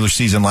of the regular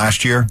season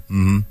last year.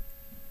 Mm-hmm.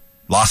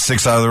 Lost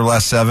 6 out of their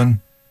last 7.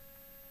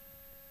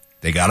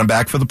 They got him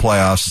back for the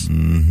playoffs.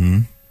 Mm-hmm.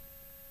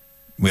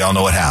 We all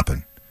know what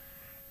happened.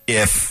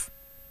 If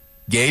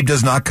Gabe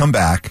does not come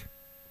back,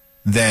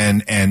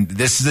 and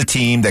this is a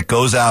team that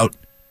goes out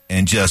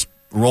and just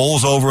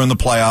rolls over in the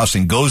playoffs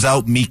and goes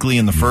out meekly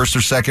in the first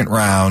or second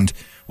round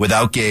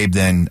without Gabe,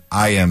 then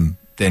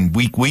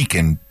we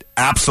can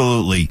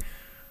absolutely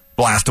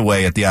blast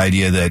away at the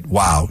idea that,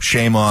 wow,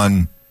 shame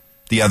on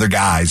the other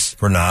guys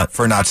For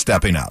not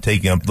stepping up.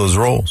 taking up those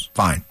roles.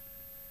 Fine.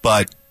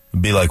 But,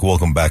 It'd be like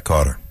Welcome Back,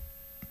 Kotter.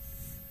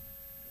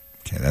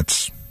 okay,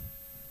 it's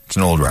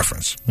an old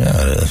reference.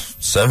 Yeah,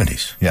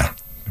 70s. Yeah.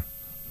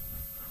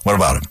 What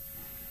about him?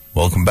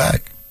 Welcome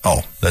Back.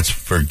 Oh, That's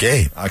for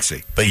Gabe. I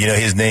see. But,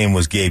 his name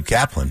was Gabe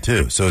Kaplan,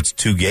 too. So it's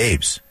two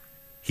Gabes.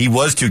 He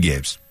was two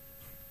Gabes.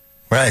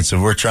 Right,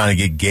 so we're trying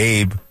to get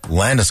Gabe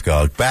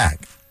Landeskog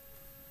back.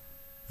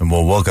 And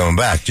we'll welcome him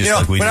back, just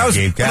like we did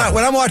Gabe Kaplan.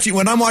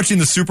 When I'm watching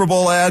the Super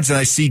Bowl ads and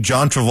I see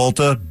John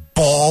Travolta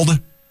bald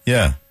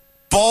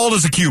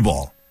as a cue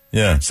ball,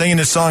 singing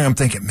this song, I'm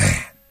thinking,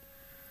 man,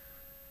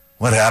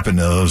 what happened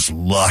to those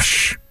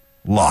lush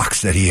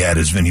locks that he had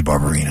as Vinnie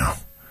Barbarino?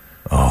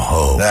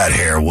 Oh, that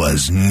hair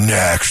was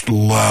next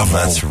level.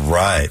 That's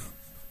right.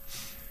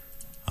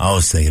 I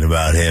was thinking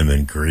about him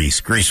in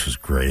Grease. Grease was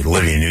great.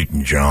 Olivia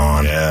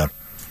Newton-John. Yeah.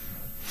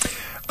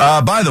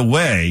 By the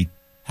way,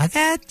 I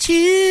got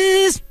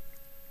cheese.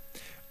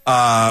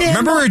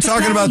 remember we were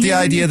talking about the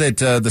idea that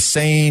the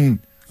saying,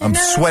 I'm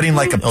sweating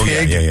like a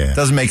pig,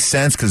 doesn't make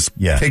sense because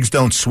pigs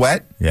don't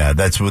sweat? Yeah,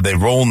 that's what they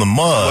roll in the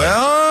mud.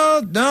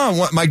 Well,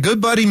 no. My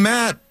good buddy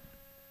Matt,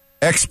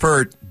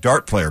 expert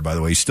dart player, by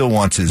the way, he still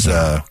wants his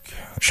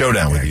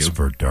showdown with you.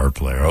 Expert dart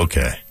player.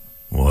 Okay.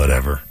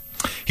 Whatever.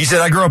 He said,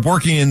 I grew up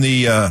working in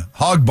the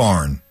hog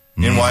barn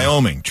in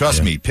Wyoming.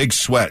 Trust me, pigs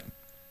sweat.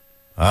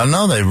 I don't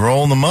know. They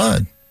roll in the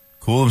mud,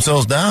 cool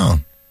themselves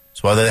down.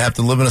 That's why they have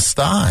to live in a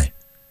sty.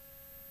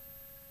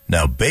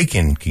 Now,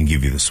 bacon can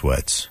give you the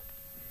sweats.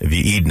 If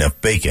you eat enough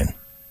bacon,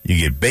 you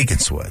get bacon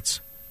sweats.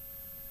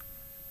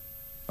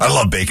 I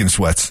love bacon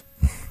sweats.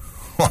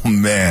 Oh,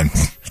 man.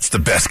 It's the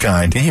best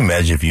kind. Can you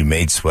imagine if you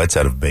made sweats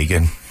out of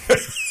bacon?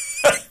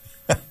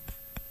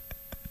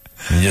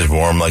 You just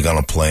wore them like on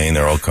a plane.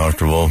 They're all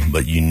comfortable.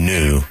 But you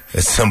knew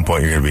at some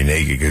point you're going to be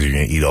naked because you're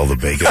going to eat all the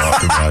bacon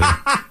off your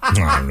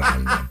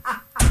body.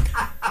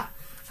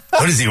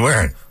 What is he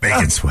wearing?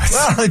 Bacon sweats.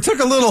 Well, it took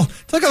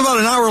about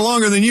an hour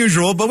longer than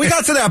usual, but we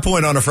got to that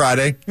point on a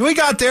Friday. We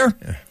got there.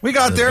 We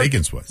got there.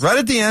 Bacon sweats. Right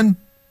at the end.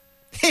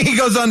 He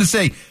goes on to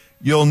say,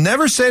 you'll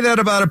never say that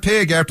about a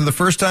pig after the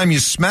first time you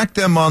smack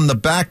them on the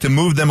back to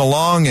move them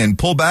along and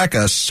pull back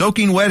a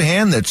soaking wet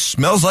hand that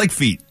smells like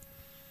feet.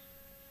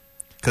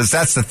 Because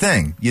that's the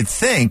thing. You'd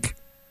think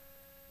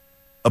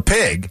a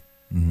pig,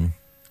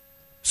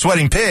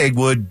 sweating pig,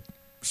 would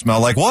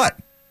smell like what?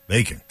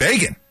 Bacon.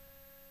 Bacon.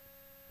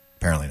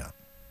 Apparently not.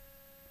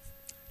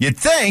 You'd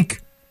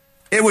think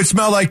it would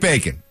smell like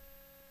bacon.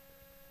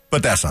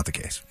 But that's not the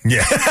case.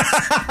 Yeah.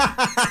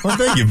 Well,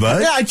 thank you,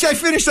 bud. Yeah, I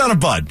finished on a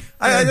bud.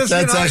 That's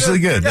actually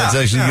good. That's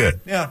actually good.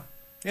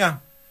 Yeah.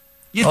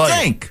 You'd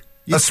think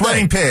a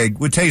sweating pig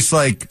would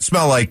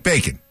smell like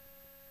bacon.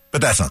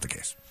 But that's not the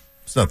case.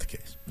 It's not the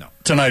case. No.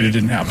 Tonight it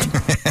didn't happen.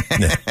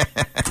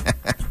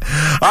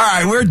 All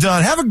right, we're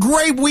done. Have a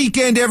great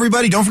weekend,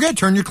 everybody. Don't forget,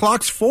 turn your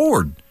clocks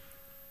forward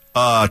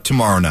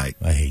tomorrow night.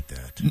 I hate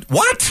that.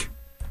 What?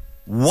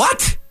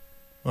 What?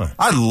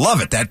 I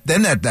love it.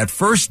 That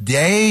first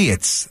day,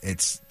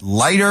 it's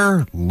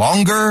lighter,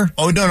 longer.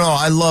 Oh, no,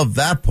 I love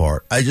that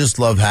part. I just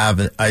love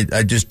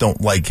I just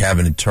don't like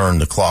having to turn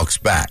the clocks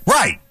back.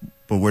 Right.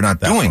 But we're not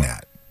doing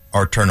that.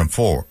 Or turn them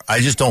forward.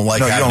 I just don't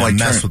like having to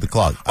mess with the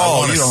clock. I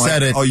want to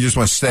set it. Oh, you just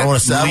want to set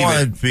it? I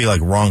want it to be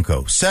like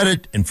Ronco. Set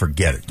it and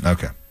forget it.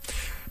 Okay.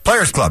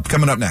 Players Club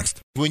coming up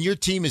next. When your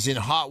team is in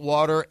hot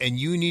water and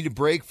you need a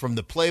break from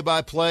the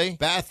play-by-play,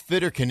 Bath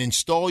Fitter can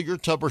install your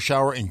tub or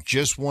shower in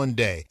just one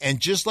day. And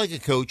just like a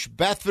coach,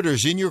 Bath Fitter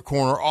is in your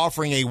corner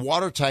offering a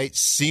watertight,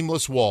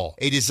 seamless wall.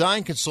 A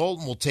design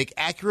consultant will take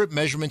accurate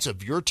measurements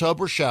of your tub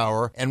or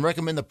shower and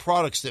recommend the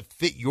products that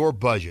fit your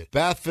budget.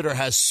 Bath Fitter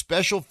has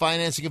special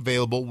financing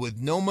available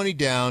with no money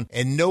down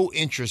and no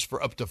interest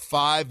for up to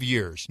 5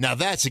 years. Now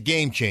that's a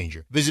game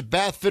changer. Visit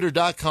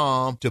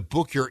bathfitter.com to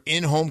book your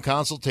in-home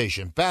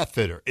consultation. Bath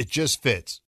Fitter, it just fits.